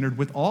me-centered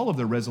with all of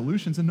their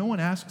resolutions, and no one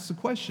asks a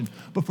question.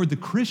 But for the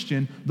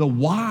Christian, the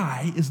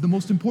why is the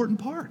most important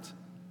part.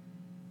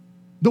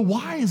 The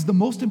why is the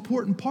most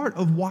important part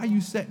of why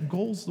you set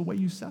goals the way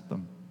you set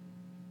them.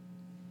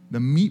 The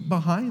meat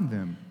behind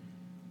them.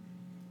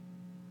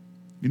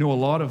 You know, a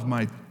lot of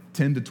my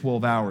 10 to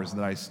 12 hours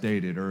that I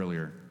stated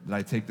earlier, that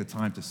I take the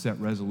time to set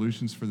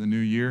resolutions for the new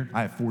year,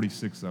 I have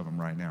 46 of them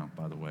right now,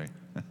 by the way.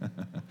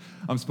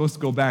 I'm supposed to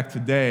go back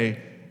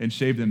today and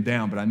shave them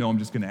down, but I know I'm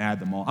just going to add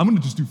them all. I'm going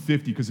to just do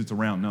 50 because it's a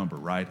round number,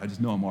 right? I just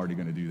know I'm already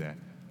going to do that.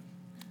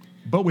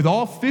 But with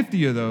all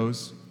 50 of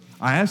those,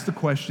 I ask the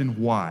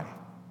question, why?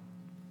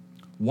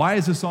 Why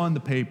is this on the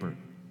paper?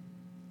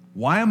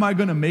 Why am I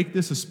going to make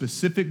this a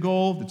specific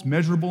goal that's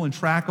measurable and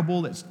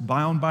trackable, that's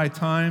bound by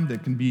time,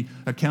 that can be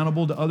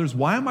accountable to others?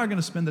 Why am I going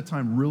to spend the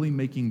time really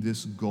making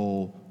this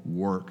goal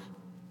work?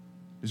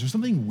 Is there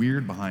something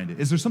weird behind it?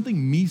 Is there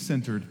something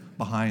me-centered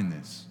behind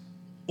this?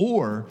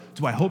 Or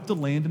do I hope to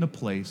land in a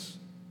place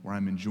where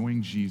I'm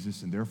enjoying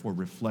Jesus and therefore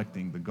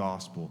reflecting the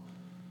gospel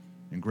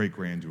in great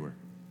grandeur?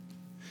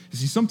 You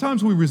see,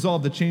 sometimes we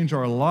resolve to change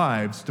our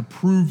lives to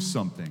prove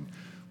something.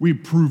 We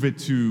prove it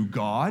to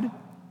God.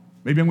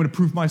 Maybe I'm going to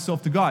prove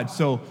myself to God.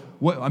 So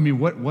what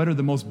are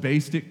the most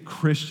basic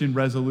Christian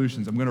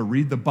resolutions? I'm going to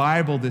read the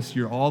Bible this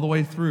year all the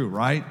way through,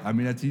 right? I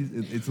mean, it's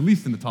at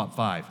least in the top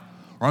 5.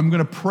 Or I'm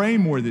going to pray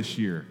more this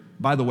year.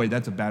 By the way,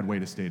 that's a bad way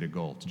to state a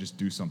goal, to just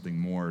do something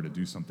more, to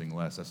do something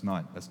less. That's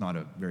not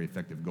a very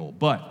effective goal.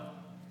 But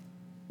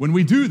when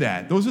we do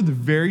that, those are the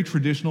very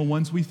traditional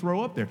ones we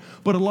throw up there.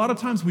 But a lot of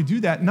times we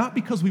do that not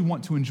because we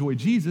want to enjoy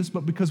Jesus,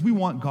 but because we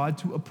want God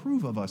to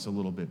approve of us a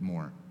little bit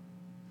more.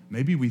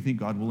 Maybe we think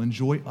God will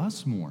enjoy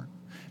us more.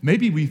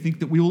 Maybe we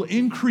think that we will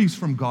increase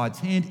from God's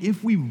hand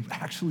if we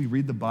actually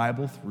read the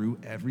Bible through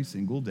every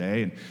single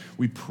day and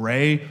we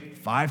pray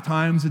 5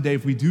 times a day.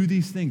 If we do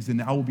these things,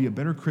 then I will be a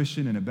better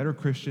Christian, and a better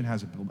Christian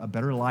has a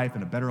better life,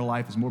 and a better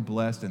life is more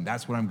blessed, and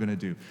that's what I'm going to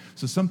do.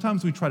 So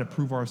sometimes we try to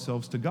prove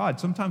ourselves to God.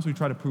 Sometimes we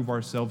try to prove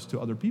ourselves to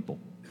other people.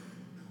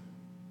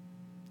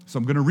 So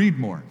I'm going to read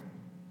more.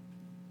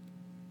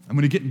 I'm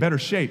going to get in better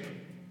shape,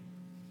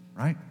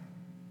 right?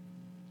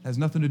 It has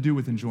nothing to do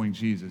with enjoying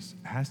Jesus.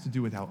 It has to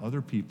do with how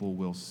other people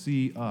will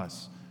see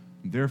us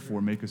and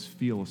therefore make us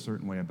feel a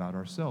certain way about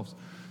ourselves.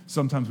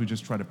 Sometimes we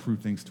just try to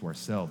prove things to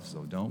ourselves,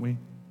 though, don't we?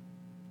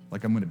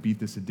 Like, I'm going to beat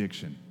this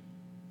addiction.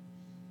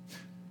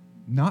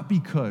 Not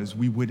because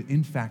we would,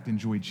 in fact,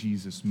 enjoy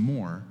Jesus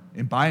more.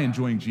 And by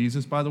enjoying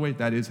Jesus, by the way,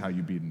 that is how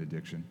you beat an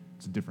addiction.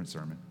 It's a different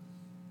sermon.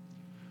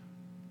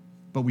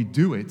 But we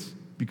do it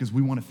because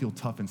we want to feel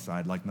tough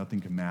inside, like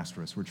nothing can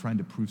master us. We're trying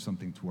to prove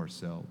something to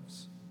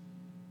ourselves.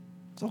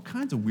 It's all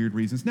kinds of weird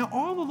reasons. Now,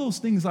 all of those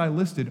things I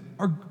listed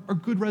are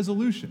good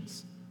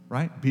resolutions,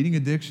 right? Beating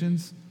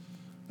addictions,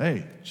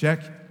 hey,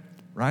 check,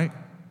 right?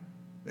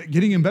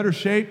 Getting in better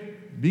shape,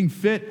 being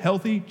fit,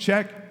 healthy,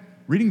 check.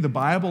 Reading the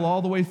Bible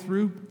all the way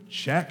through,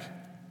 check.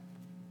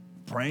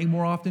 Praying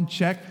more often,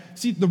 check.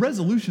 See, the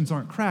resolutions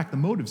aren't cracked. The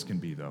motives can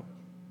be, though.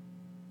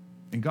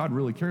 And God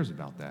really cares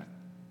about that,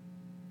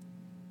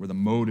 where the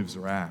motives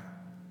are at.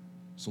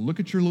 So look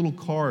at your little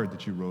card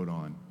that you wrote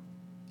on,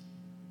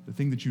 the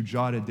thing that you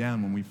jotted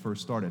down when we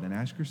first started, and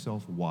ask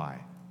yourself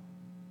why.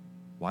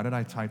 Why did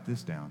I type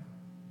this down?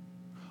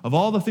 Of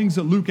all the things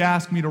that Luke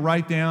asked me to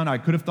write down, I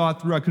could have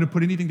thought through, I could have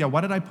put anything down. Why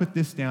did I put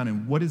this down,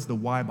 and what is the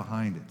why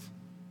behind it?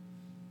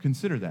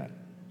 Consider that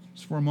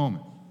just for a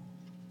moment.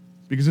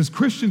 Because as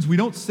Christians, we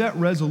don't set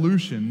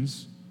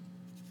resolutions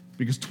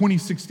because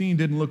 2016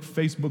 didn't look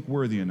Facebook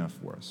worthy enough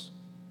for us.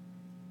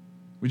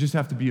 We just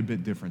have to be a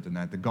bit different than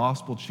that. The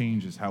gospel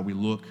changes how we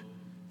look,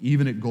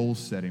 even at goal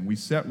setting. We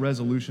set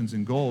resolutions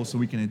and goals so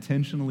we can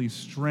intentionally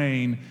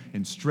strain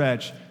and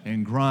stretch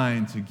and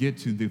grind to get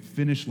to the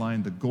finish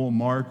line, the goal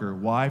marker.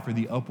 Why? For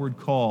the upward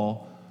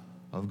call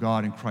of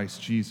God in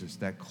Christ Jesus,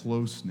 that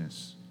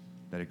closeness,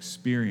 that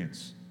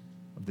experience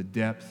of the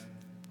depth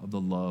of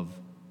the love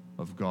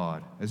of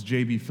God. As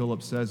J.B.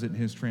 Phillips says it in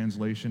his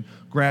translation,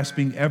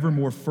 grasping ever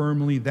more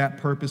firmly that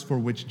purpose for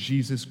which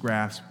Jesus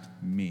grasped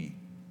me.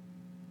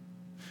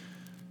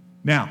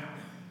 Now,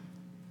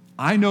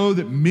 I know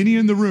that many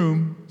in the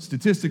room,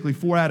 statistically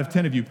 4 out of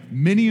 10 of you,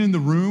 many in the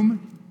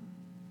room,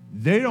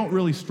 they don't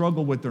really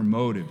struggle with their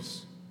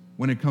motives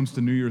when it comes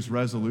to New Year's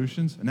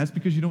resolutions, and that's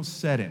because you don't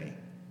set any.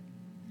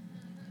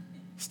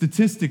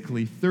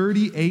 Statistically,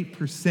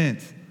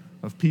 38%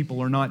 of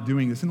people are not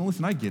doing this. And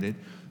listen, I get it.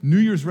 New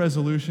Year's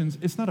resolutions,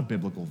 it's not a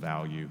biblical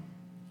value.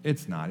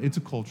 It's not. It's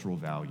a cultural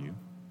value.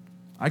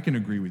 I can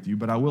agree with you,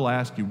 but I will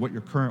ask you what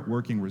your current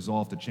working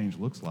resolve to change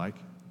looks like.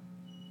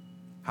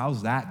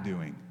 How's that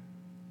doing?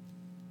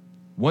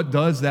 What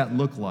does that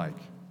look like?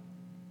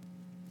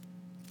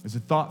 Is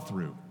it thought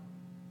through?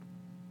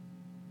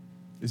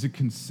 Is it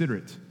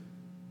considerate?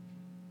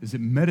 Is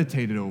it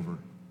meditated over?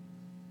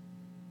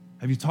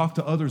 Have you talked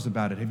to others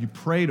about it? Have you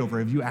prayed over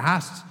it? Have you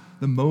asked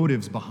the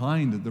motives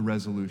behind the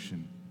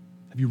resolution?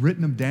 Have you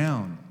written them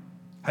down?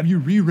 Have you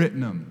rewritten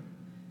them?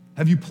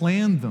 Have you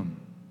planned them?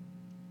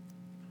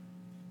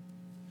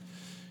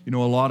 You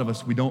know, a lot of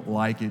us, we don't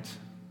like it,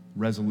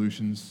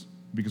 resolutions,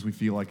 because we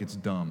feel like it's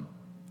dumb.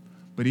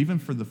 But even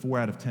for the 4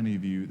 out of 10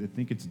 of you that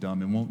think it's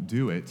dumb and won't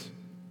do it,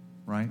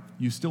 right,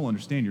 you still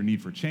understand your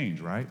need for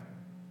change, right?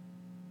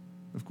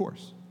 Of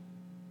course.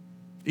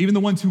 Even the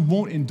ones who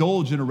won't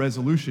indulge in a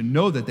resolution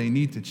know that they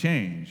need to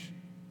change.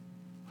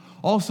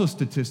 Also,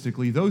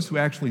 statistically, those who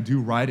actually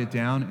do write it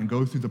down and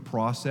go through the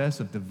process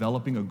of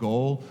developing a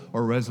goal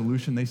or a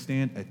resolution, they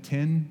stand a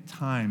 10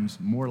 times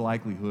more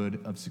likelihood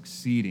of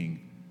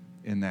succeeding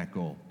in that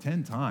goal.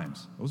 10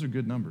 times. Those are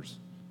good numbers.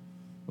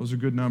 Those are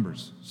good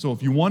numbers. So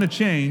if you want to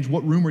change,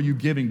 what room are you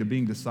giving to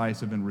being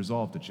decisive and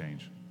resolved to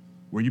change?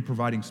 Were you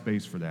providing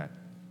space for that?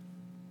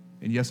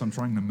 And yes, I'm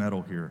trying to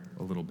meddle here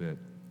a little bit.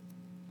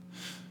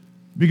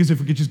 Because if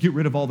we could just get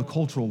rid of all the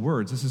cultural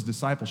words, this is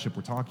discipleship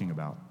we're talking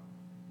about.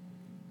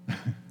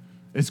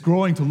 It's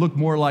growing to look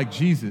more like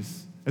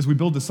Jesus as we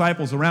build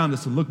disciples around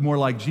us to look more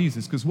like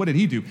Jesus. Because what did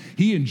he do?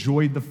 He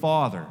enjoyed the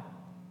Father.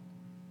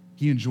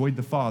 He enjoyed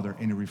the Father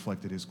and he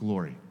reflected his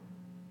glory.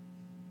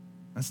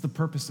 That's the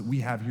purpose that we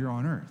have here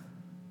on earth.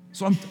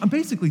 So I'm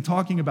basically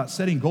talking about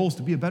setting goals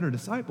to be a better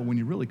disciple when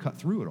you really cut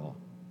through it all.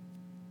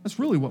 That's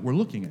really what we're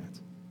looking at.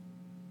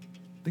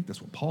 I think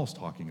that's what Paul's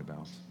talking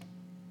about.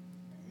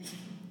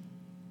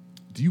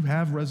 Do you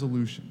have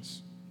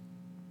resolutions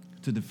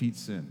to defeat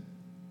sin?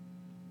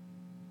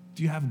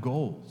 Do you have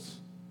goals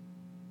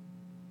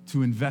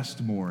to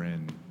invest more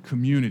in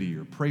community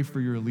or pray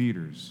for your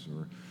leaders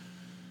or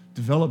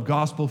develop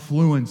gospel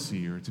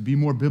fluency or to be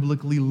more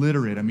biblically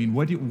literate? I mean,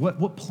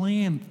 what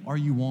plan are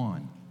you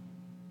on?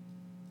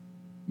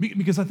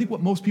 Because I think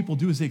what most people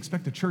do is they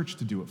expect the church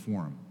to do it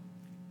for them.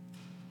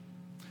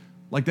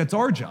 Like that's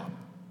our job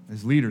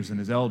as leaders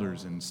and as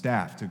elders and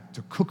staff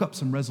to cook up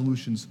some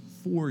resolutions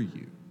for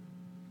you.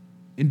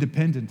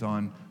 independent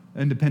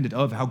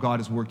of how God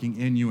is working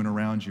in you and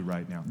around you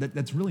right now.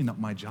 That's really not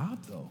my job,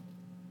 though.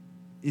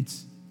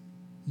 It's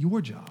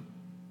your job.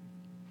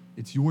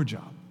 It's your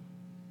job.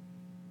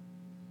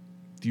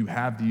 Do you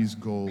have these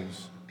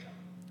goals?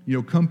 You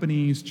know,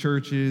 companies,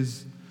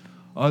 churches,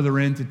 other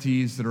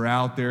entities that are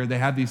out there, they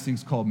have these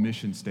things called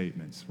mission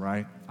statements,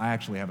 right? I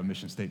actually have a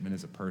mission statement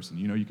as a person.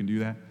 You know you can do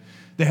that?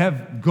 They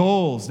have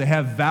goals, they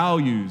have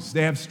values,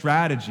 they have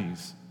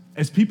strategies.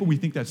 As people, we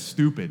think that's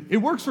stupid. It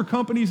works for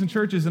companies and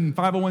churches and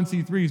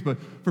 501c3s, but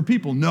for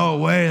people, no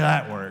way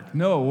that worked.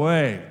 No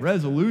way.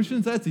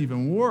 Resolutions, that's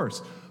even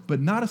worse. But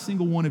not a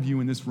single one of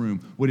you in this room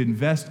would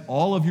invest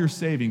all of your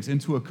savings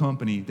into a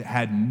company that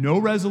had no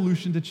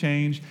resolution to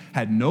change,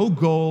 had no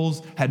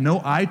goals, had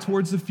no eye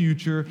towards the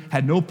future,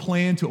 had no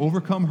plan to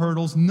overcome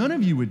hurdles. None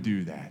of you would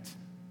do that.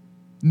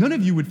 None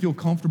of you would feel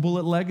comfortable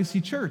at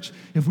Legacy Church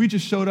if we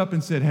just showed up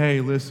and said,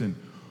 hey, listen,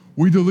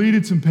 we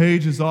deleted some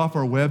pages off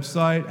our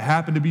website,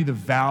 happened to be the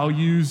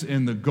values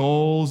and the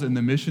goals and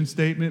the mission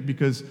statement,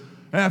 because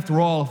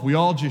after all, if we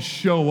all just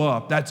show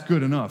up, that's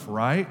good enough,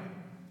 right?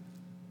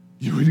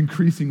 You would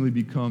increasingly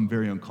become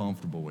very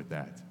uncomfortable with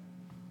that.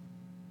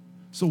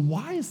 So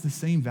why is the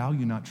same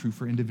value not true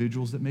for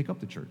individuals that make up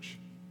the church?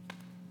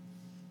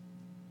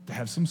 To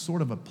have some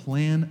sort of a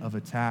plan of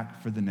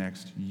attack for the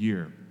next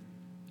year,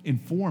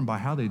 informed by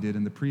how they did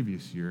in the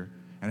previous year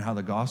and how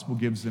the gospel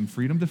gives them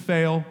freedom to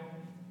fail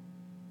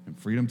and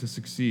freedom to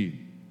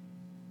succeed.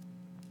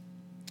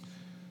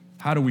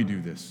 How do we do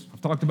this?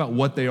 I've talked about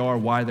what they are,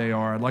 why they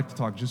are. I'd like to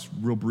talk just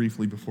real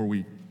briefly before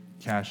we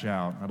cash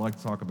out. I'd like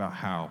to talk about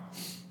how.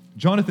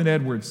 Jonathan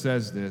Edwards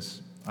says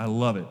this. I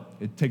love it.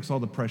 It takes all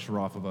the pressure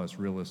off of us,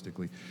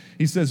 realistically.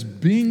 He says,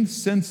 being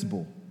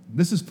sensible,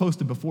 this is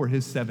posted before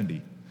his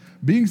 70.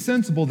 Being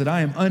sensible that I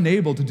am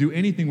unable to do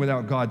anything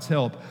without God's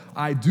help,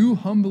 I do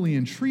humbly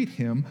entreat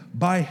him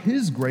by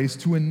his grace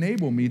to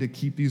enable me to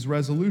keep these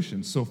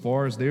resolutions so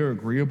far as they are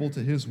agreeable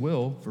to his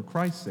will for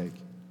Christ's sake.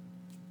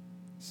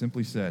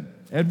 Simply said,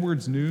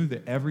 Edwards knew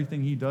that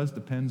everything he does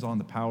depends on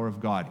the power of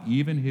God.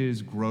 Even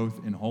his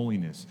growth in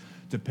holiness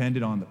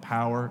depended on the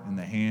power and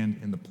the hand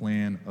and the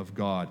plan of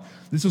God.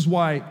 This is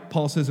why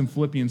Paul says in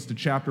Philippians, the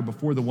chapter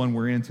before the one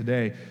we're in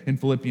today, in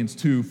Philippians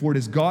 2, for it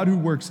is God who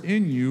works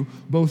in you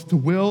both to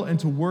will and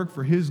to work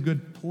for his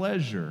good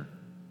pleasure.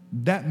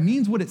 That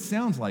means what it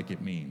sounds like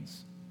it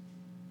means,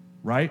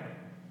 right?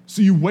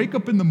 So you wake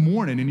up in the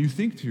morning and you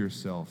think to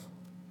yourself,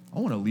 I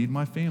want to lead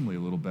my family a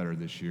little better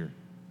this year.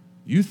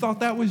 You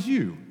thought that was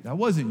you. That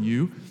wasn't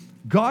you.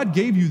 God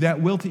gave you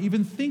that will to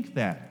even think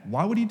that.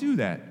 Why would he do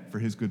that? For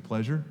his good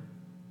pleasure.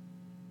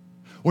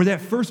 Or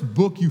that first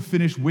book you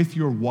finished with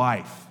your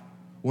wife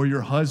or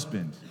your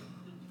husband.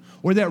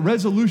 Or that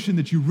resolution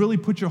that you really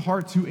put your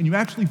heart to and you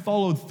actually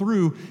followed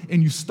through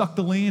and you stuck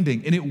the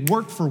landing and it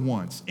worked for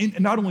once. And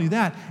not only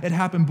that, it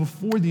happened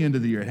before the end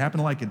of the year. It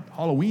happened like at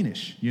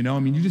Halloweenish, you know? I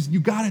mean, you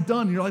got it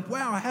done. And you're like,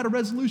 wow, I had a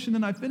resolution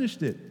and I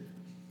finished it.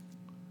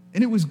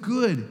 And it was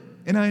good.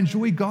 And I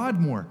enjoy God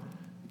more.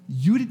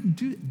 You didn't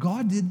do it.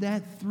 God did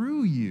that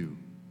through you.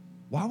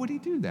 Why would he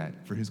do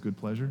that? For his good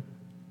pleasure?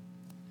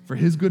 For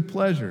his good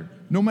pleasure.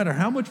 No matter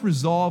how much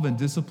resolve and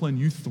discipline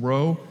you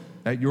throw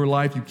at your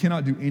life, you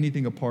cannot do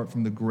anything apart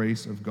from the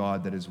grace of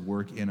God that is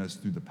work in us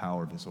through the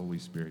power of his Holy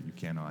Spirit. You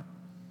cannot.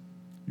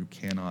 You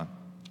cannot.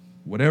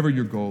 Whatever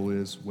your goal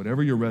is,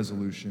 whatever your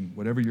resolution,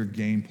 whatever your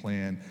game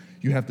plan,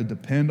 you have to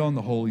depend on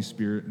the Holy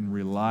Spirit and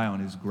rely on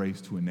his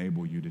grace to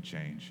enable you to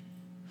change.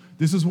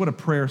 This is what a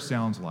prayer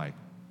sounds like.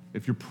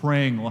 If you're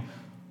praying,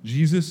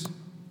 Jesus,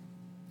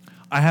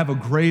 I have a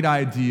great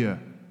idea.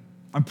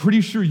 I'm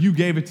pretty sure you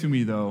gave it to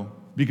me, though,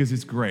 because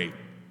it's great.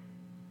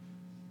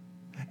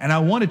 And I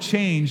want to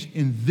change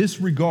in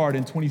this regard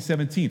in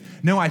 2017.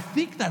 Now, I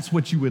think that's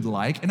what you would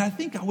like, and I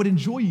think I would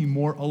enjoy you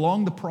more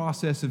along the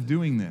process of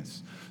doing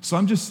this. So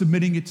I'm just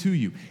submitting it to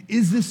you.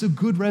 Is this a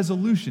good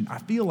resolution? I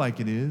feel like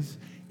it is.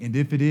 And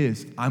if it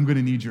is, I'm going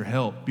to need your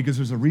help because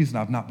there's a reason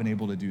I've not been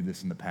able to do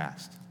this in the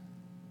past.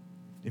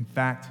 In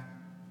fact,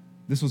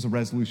 this was a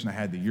resolution I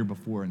had the year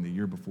before and the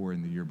year before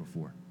and the year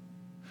before.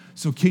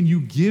 So can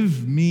you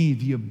give me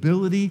the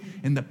ability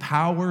and the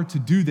power to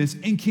do this?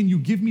 And can you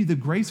give me the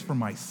grace for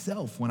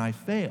myself when I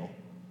fail?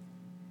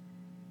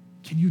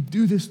 Can you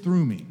do this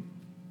through me?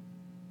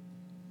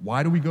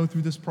 Why do we go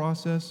through this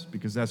process?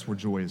 Because that's where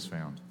joy is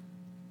found.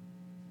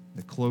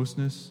 The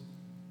closeness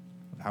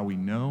of how we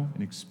know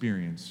and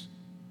experience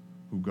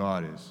who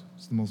God is.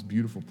 It's the most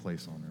beautiful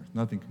place on earth.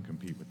 Nothing can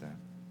compete with that.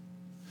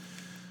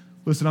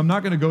 Listen, I'm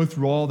not going to go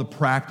through all the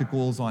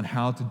practicals on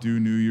how to do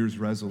New Year's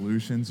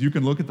resolutions. You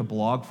can look at the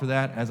blog for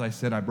that. As I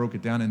said, I broke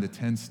it down into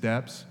 10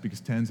 steps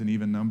because 10's an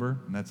even number,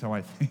 and that's how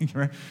I think,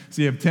 right?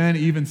 So you have 10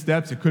 even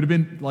steps. It could have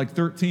been like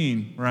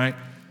 13, right?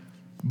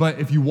 But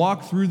if you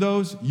walk through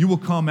those, you will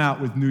come out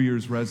with New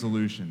Year's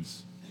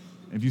resolutions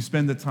if you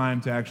spend the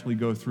time to actually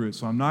go through it.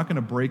 So I'm not going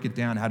to break it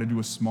down how to do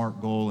a SMART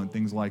goal and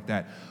things like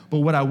that. But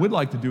what I would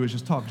like to do is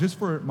just talk, just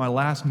for my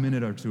last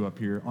minute or two up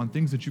here, on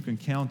things that you can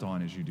count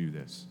on as you do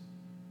this.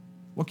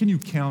 What can you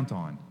count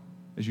on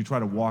as you try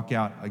to walk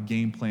out a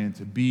game plan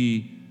to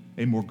be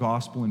a more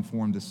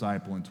gospel-informed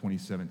disciple in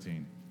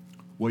 2017?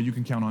 Well, you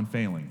can count on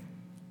failing.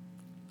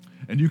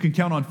 And you can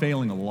count on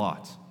failing a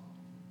lot,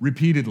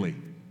 repeatedly,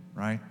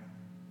 right?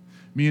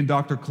 Me and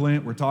Dr.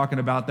 Clint were talking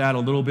about that a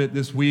little bit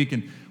this week,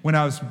 and when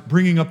I was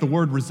bringing up the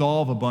word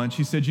resolve a bunch,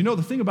 he said,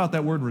 the thing about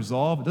that word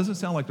resolve, it doesn't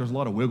sound like there's a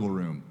lot of wiggle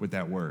room with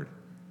that word.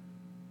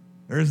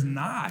 There's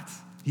not.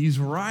 He's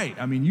right.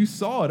 I mean, you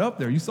saw it up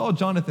there. You saw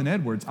Jonathan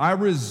Edwards. I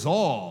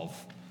resolve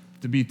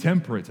to be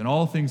temperate in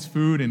all things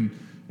food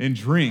and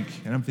drink.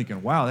 And I'm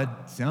thinking, wow,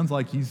 that sounds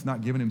like he's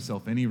not giving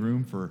himself any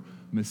room for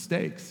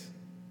mistakes.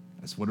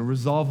 That's what a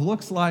resolve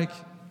looks like.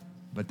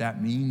 But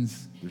that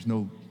means there's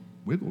no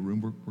wiggle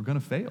room. We're going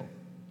to fail.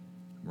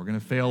 We're going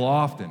to fail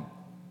often.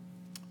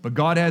 But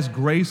God has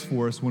grace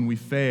for us when we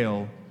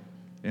fail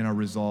in our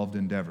resolved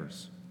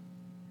endeavors.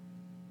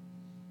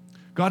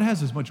 God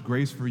has as much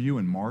grace for you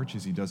in March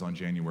as he does on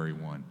January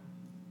 1.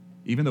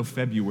 Even though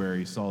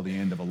February saw the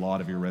end of a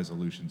lot of your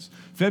resolutions.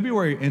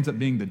 February ends up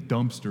being the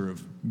dumpster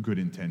of good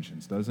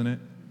intentions, doesn't it?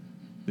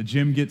 The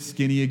gym gets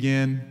skinny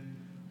again.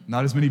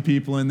 Not as many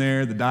people in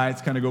there. The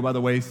diets kind of go by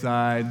the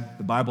wayside.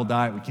 The Bible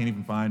diet we can't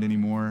even find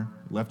anymore.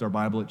 We left our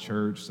Bible at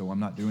church, so I'm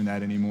not doing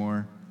that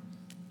anymore.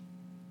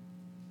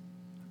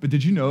 But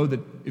did you know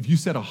that if you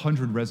set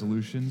 100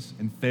 resolutions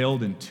and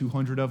failed in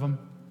 200 of them,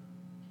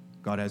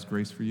 God has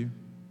grace for you?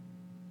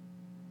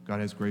 God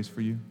has grace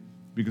for you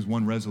because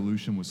one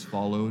resolution was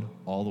followed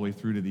all the way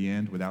through to the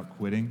end without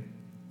quitting.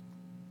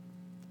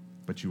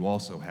 But you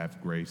also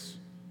have grace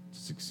to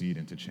succeed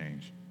and to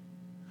change.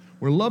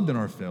 We're loved in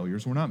our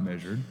failures. We're not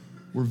measured.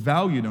 We're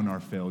valued in our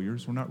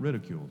failures. We're not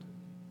ridiculed.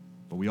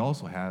 But we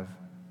also have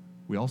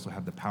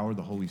the power of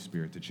the Holy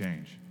Spirit to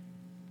change.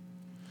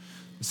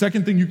 The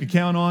second thing you can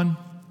count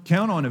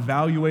on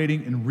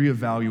evaluating and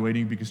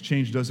reevaluating, because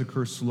change does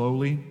occur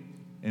slowly,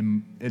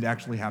 and it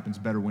actually happens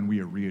better when we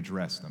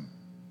readdress them.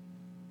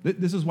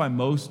 This is why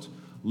most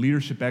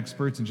leadership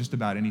experts in just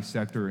about any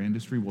sector or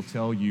industry will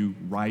tell you,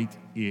 write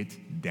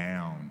it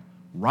down.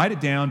 Write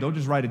it down. Don't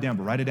just write it down,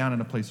 but write it down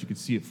in a place you can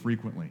see it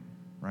frequently,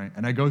 right?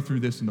 And I go through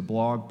this in the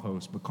blog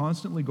post, but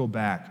constantly go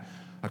back.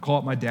 I call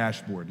it my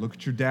dashboard. Look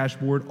at your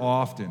dashboard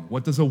often.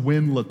 What does a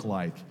win look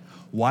like?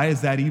 Why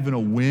is that even a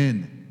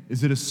win?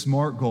 Is it a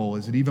SMART goal?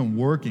 Is it even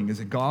working? Is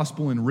it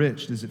gospel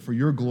enriched? Is it for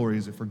your glory?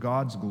 Is it for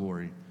God's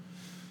glory?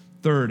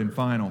 Third and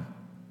final,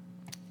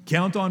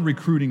 count on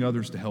recruiting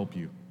others to help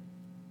you.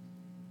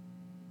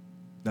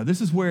 Now,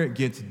 this is where it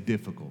gets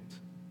difficult.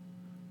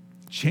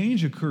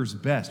 Change occurs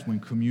best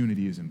when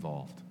community is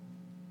involved.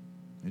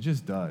 It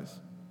just does.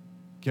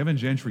 Kevin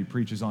Gentry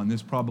preaches on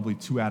this probably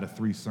 2 out of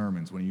 3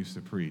 sermons when he used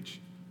to preach.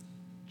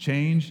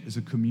 Change is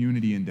a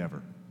community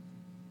endeavor.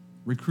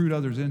 Recruit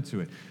others into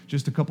it.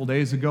 Just a couple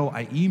days ago,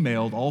 I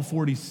emailed all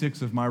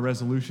 46 of my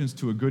resolutions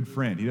to a good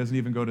friend. He doesn't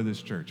even go to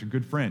this church, a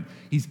good friend.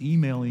 He's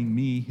emailing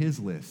me his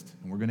list,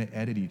 and we're going to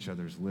edit each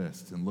other's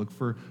lists and look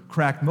for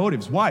cracked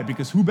motives. Why?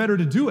 Because who better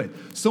to do it?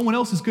 Someone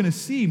else is going to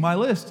see my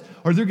list,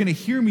 or they're going to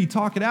hear me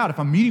talk it out. If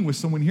I'm meeting with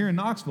someone here in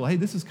Knoxville, hey,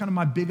 this is kind of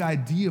my big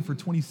idea for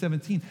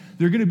 2017,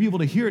 they're going to be able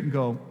to hear it and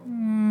go,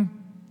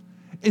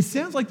 it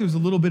sounds like there's a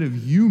little bit of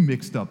you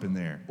mixed up in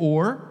there,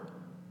 or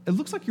it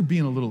looks like you're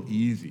being a little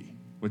easy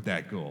with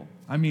that goal.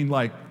 I mean,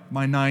 like,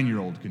 my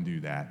 9-year-old can do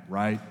that,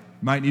 right?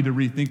 Might need to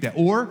rethink that.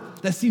 Or,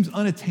 that seems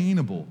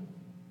unattainable.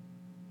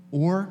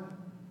 Or,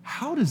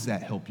 how does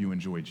that help you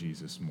enjoy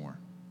Jesus more?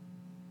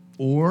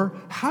 Or,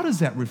 how does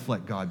that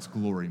reflect God's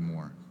glory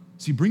more?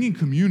 See, bringing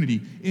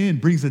community in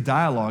brings a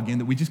dialogue in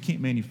that we just can't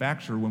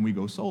manufacture when we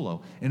go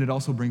solo. And it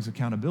also brings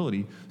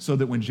accountability so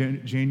that when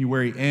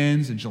January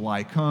ends and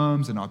July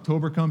comes and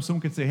October comes,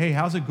 someone can say, hey,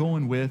 how's it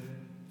going with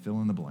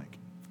fill in the blank?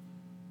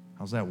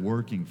 How's that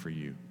working for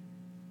you?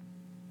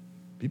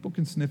 People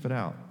can sniff it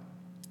out.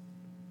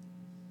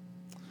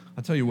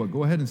 I'll tell you what,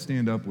 go ahead and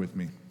stand up with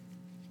me.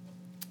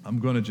 I'm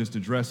going to just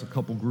address a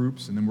couple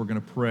groups, and then we're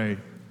going to pray.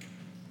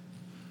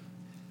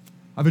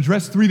 I've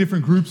addressed 3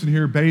 different groups in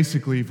here,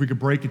 basically, if we could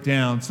break it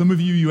down. Some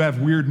of you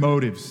have weird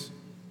motives.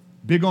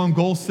 Big on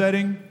goal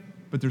setting,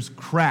 but there's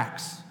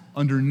cracks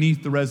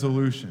underneath the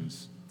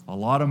resolutions. A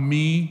lot of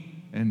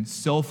me and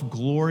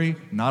self-glory,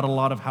 not a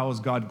lot of how is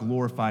God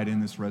glorified in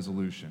this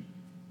resolution.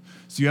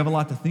 So you have a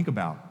lot to think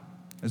about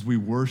as we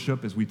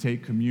worship, as we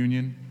take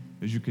communion,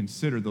 as you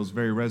consider those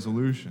very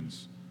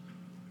resolutions.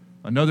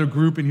 Another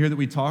group in here that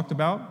we talked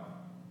about,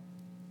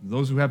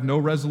 those who have no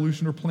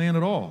resolution or plan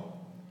at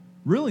all.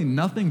 Really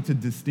nothing to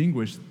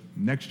distinguish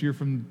next year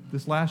from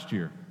this last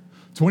year.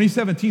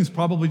 2017 is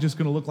probably just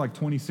going to look like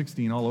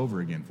 2016 all over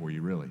again for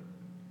you, really.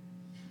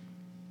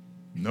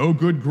 No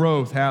good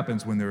growth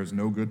happens when there is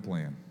no good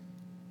plan.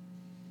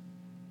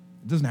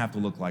 It doesn't have to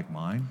look like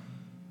mine.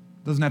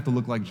 It doesn't have to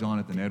look like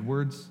Jonathan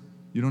Edwards.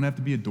 You don't have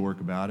to be a dork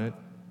about it.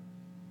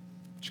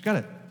 But you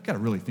gotta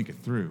really think it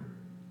through.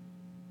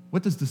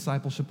 What does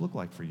discipleship look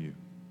like for you?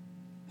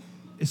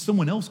 Is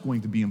someone else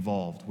going to be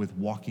involved with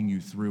walking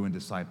you through in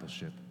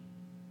discipleship?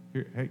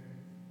 Here, hey,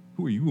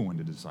 who are you going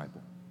to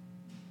disciple?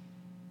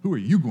 Who are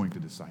you going to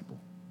disciple?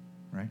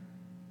 Right?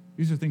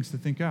 These are things to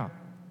think out.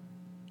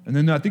 And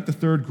then I think the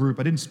third group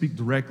I didn't speak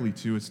directly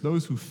to, it's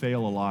those who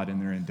fail a lot in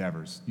their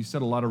endeavors. You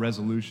set a lot of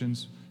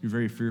resolutions. You're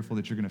very fearful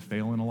that you're going to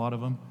fail in a lot of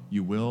them.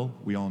 You will.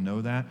 We all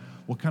know that.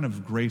 What kind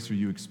of grace are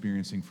you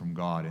experiencing from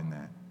God in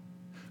that?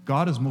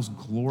 God is most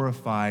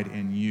glorified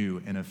in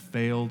you in a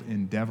failed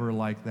endeavor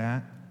like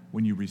that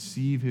when you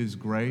receive his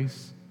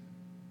grace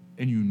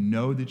and you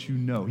know that you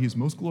know. He is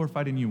most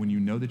glorified in you when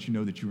you know that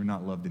you are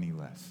not loved any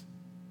less.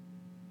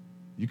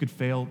 You could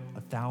fail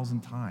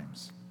 1,000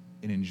 times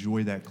and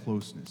enjoy that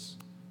closeness.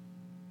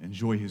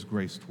 Enjoy his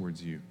grace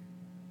towards you.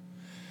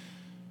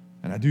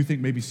 And I do think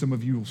maybe some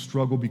of you will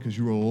struggle because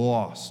you are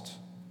lost,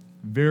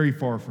 very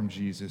far from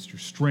Jesus. You're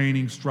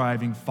straining,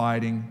 striving,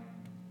 fighting,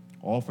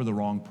 all for the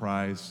wrong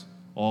prize,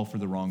 all for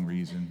the wrong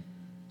reason,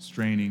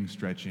 straining,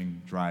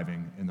 stretching,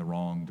 driving in the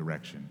wrong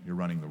direction. You're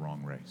running the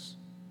wrong race.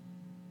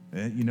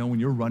 You know, when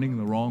you're running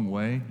the wrong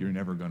way, you're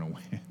never going to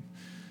win.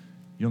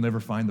 You'll never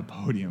find the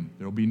podium.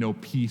 There'll be no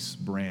peace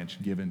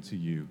branch given to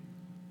you.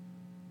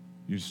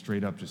 You're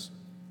straight up just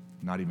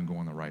not even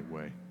going the right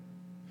way.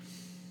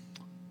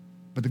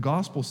 But the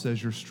gospel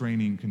says your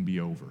straining can be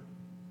over.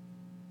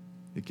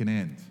 It can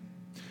end.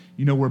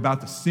 You know, we're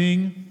about to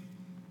sing.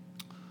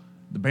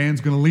 The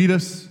band's going to lead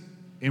us,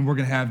 and we're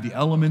going to have the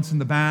elements in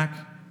the back,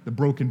 the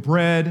broken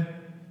bread,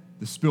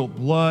 the spilt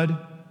blood.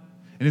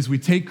 And as we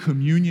take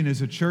communion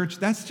as a church,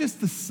 that's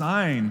just the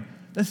sign.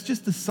 That's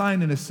just a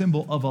sign and a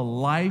symbol of a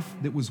life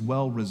that was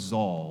well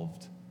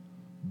resolved,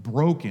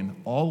 broken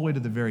all the way to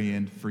the very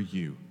end for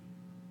you.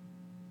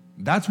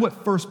 That's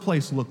what first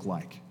place looked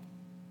like.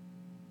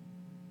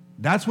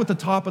 That's what the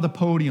top of the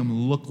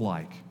podium looked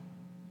like.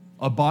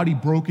 A body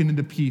broken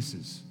into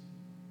pieces,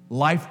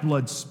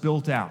 lifeblood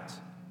spilt out.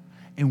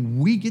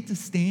 And we get to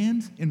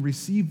stand and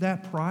receive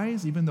that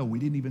prize even though we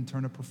didn't even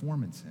turn a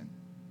performance in.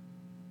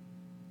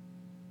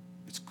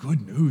 It's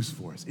good news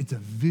for us. It's a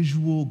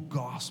visual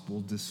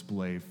gospel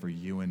display for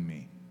you and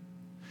me.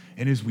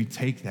 And as we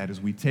take that, as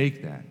we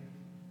take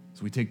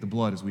the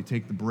blood, as we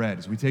take the bread,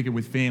 as we take it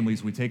with families,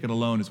 as we take it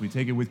alone, as we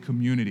take it with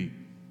community,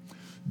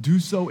 do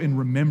so in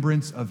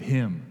remembrance of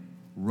him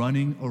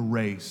running a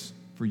race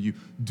for you.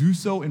 Do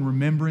so in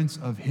remembrance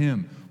of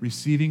him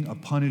receiving a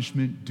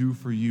punishment due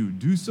for you.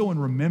 Do so in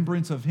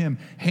remembrance of him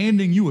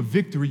handing you a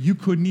victory you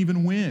couldn't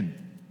even win.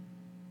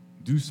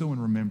 Do so in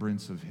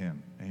remembrance of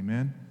him.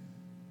 Amen?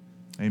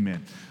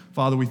 Amen.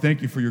 Father, we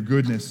thank you for your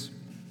goodness.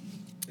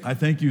 I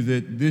thank you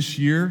that this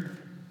year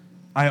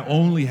I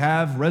only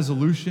have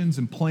resolutions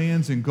and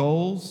plans and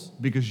goals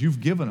because you've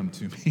given them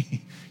to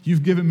me.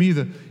 You've given me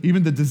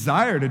even the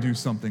desire to do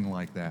something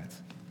like that.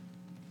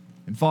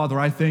 And Father,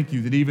 I thank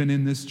you that even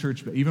in this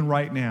church, but even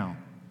right now,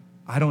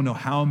 I don't know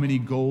how many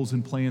goals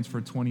and plans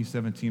for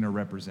 2017 are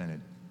represented.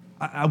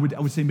 I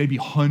would say maybe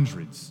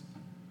hundreds.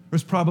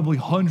 There's probably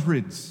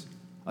hundreds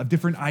of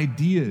different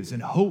ideas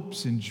and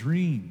hopes and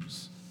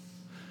dreams.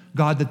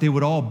 God, that they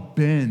would all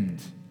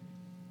bend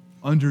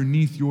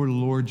underneath your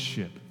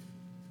lordship.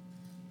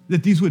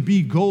 That these would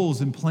be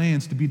goals and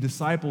plans to be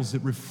disciples that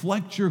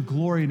reflect your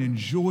glory and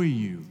enjoy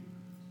you,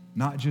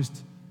 not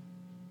just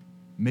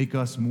make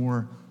us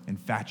more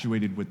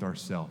infatuated with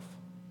ourselves,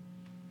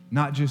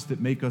 not just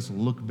that make us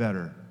look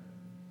better.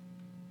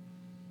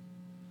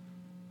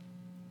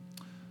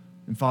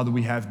 And Father,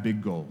 we have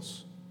big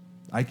goals.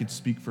 I could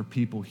speak for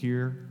people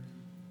here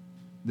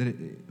that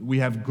we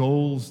have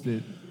goals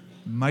that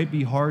might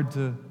be hard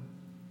to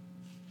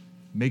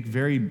make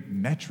very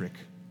metric.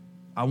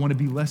 I want to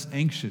be less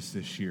anxious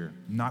this year.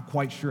 Not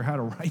quite sure how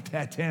to write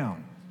that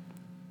down.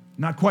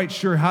 Not quite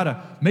sure how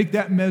to make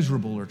that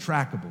measurable or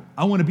trackable.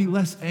 I want to be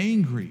less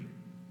angry.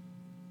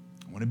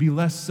 I want to be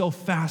less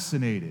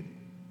self-fascinated.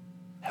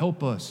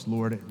 Help us,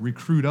 Lord,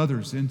 recruit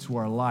others into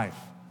our life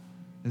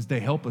as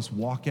they help us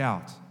walk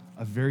out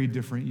a very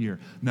different year.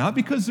 Not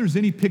because there's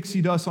any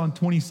pixie dust on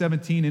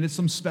 2017 and it's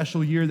some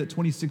special year that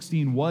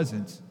 2016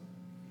 wasn't,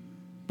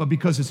 but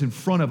because it's in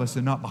front of us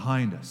and not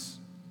behind us.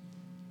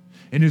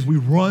 And as we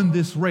run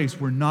this race,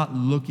 we're not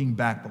looking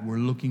back, but we're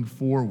looking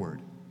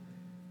forward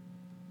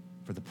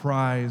for the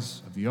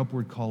prize of the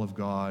upward call of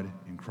God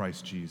in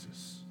Christ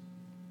Jesus.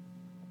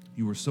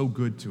 You are so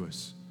good to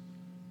us.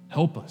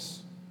 Help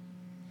us.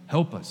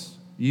 Help us,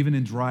 even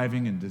in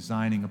driving and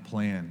designing a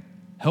plan.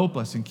 Help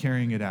us in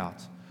carrying it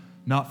out,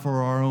 not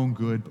for our own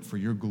good, but for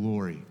your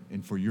glory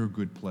and for your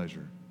good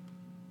pleasure.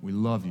 We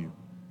love you,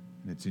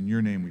 and it's in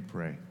your name we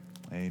pray.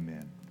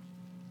 Amen.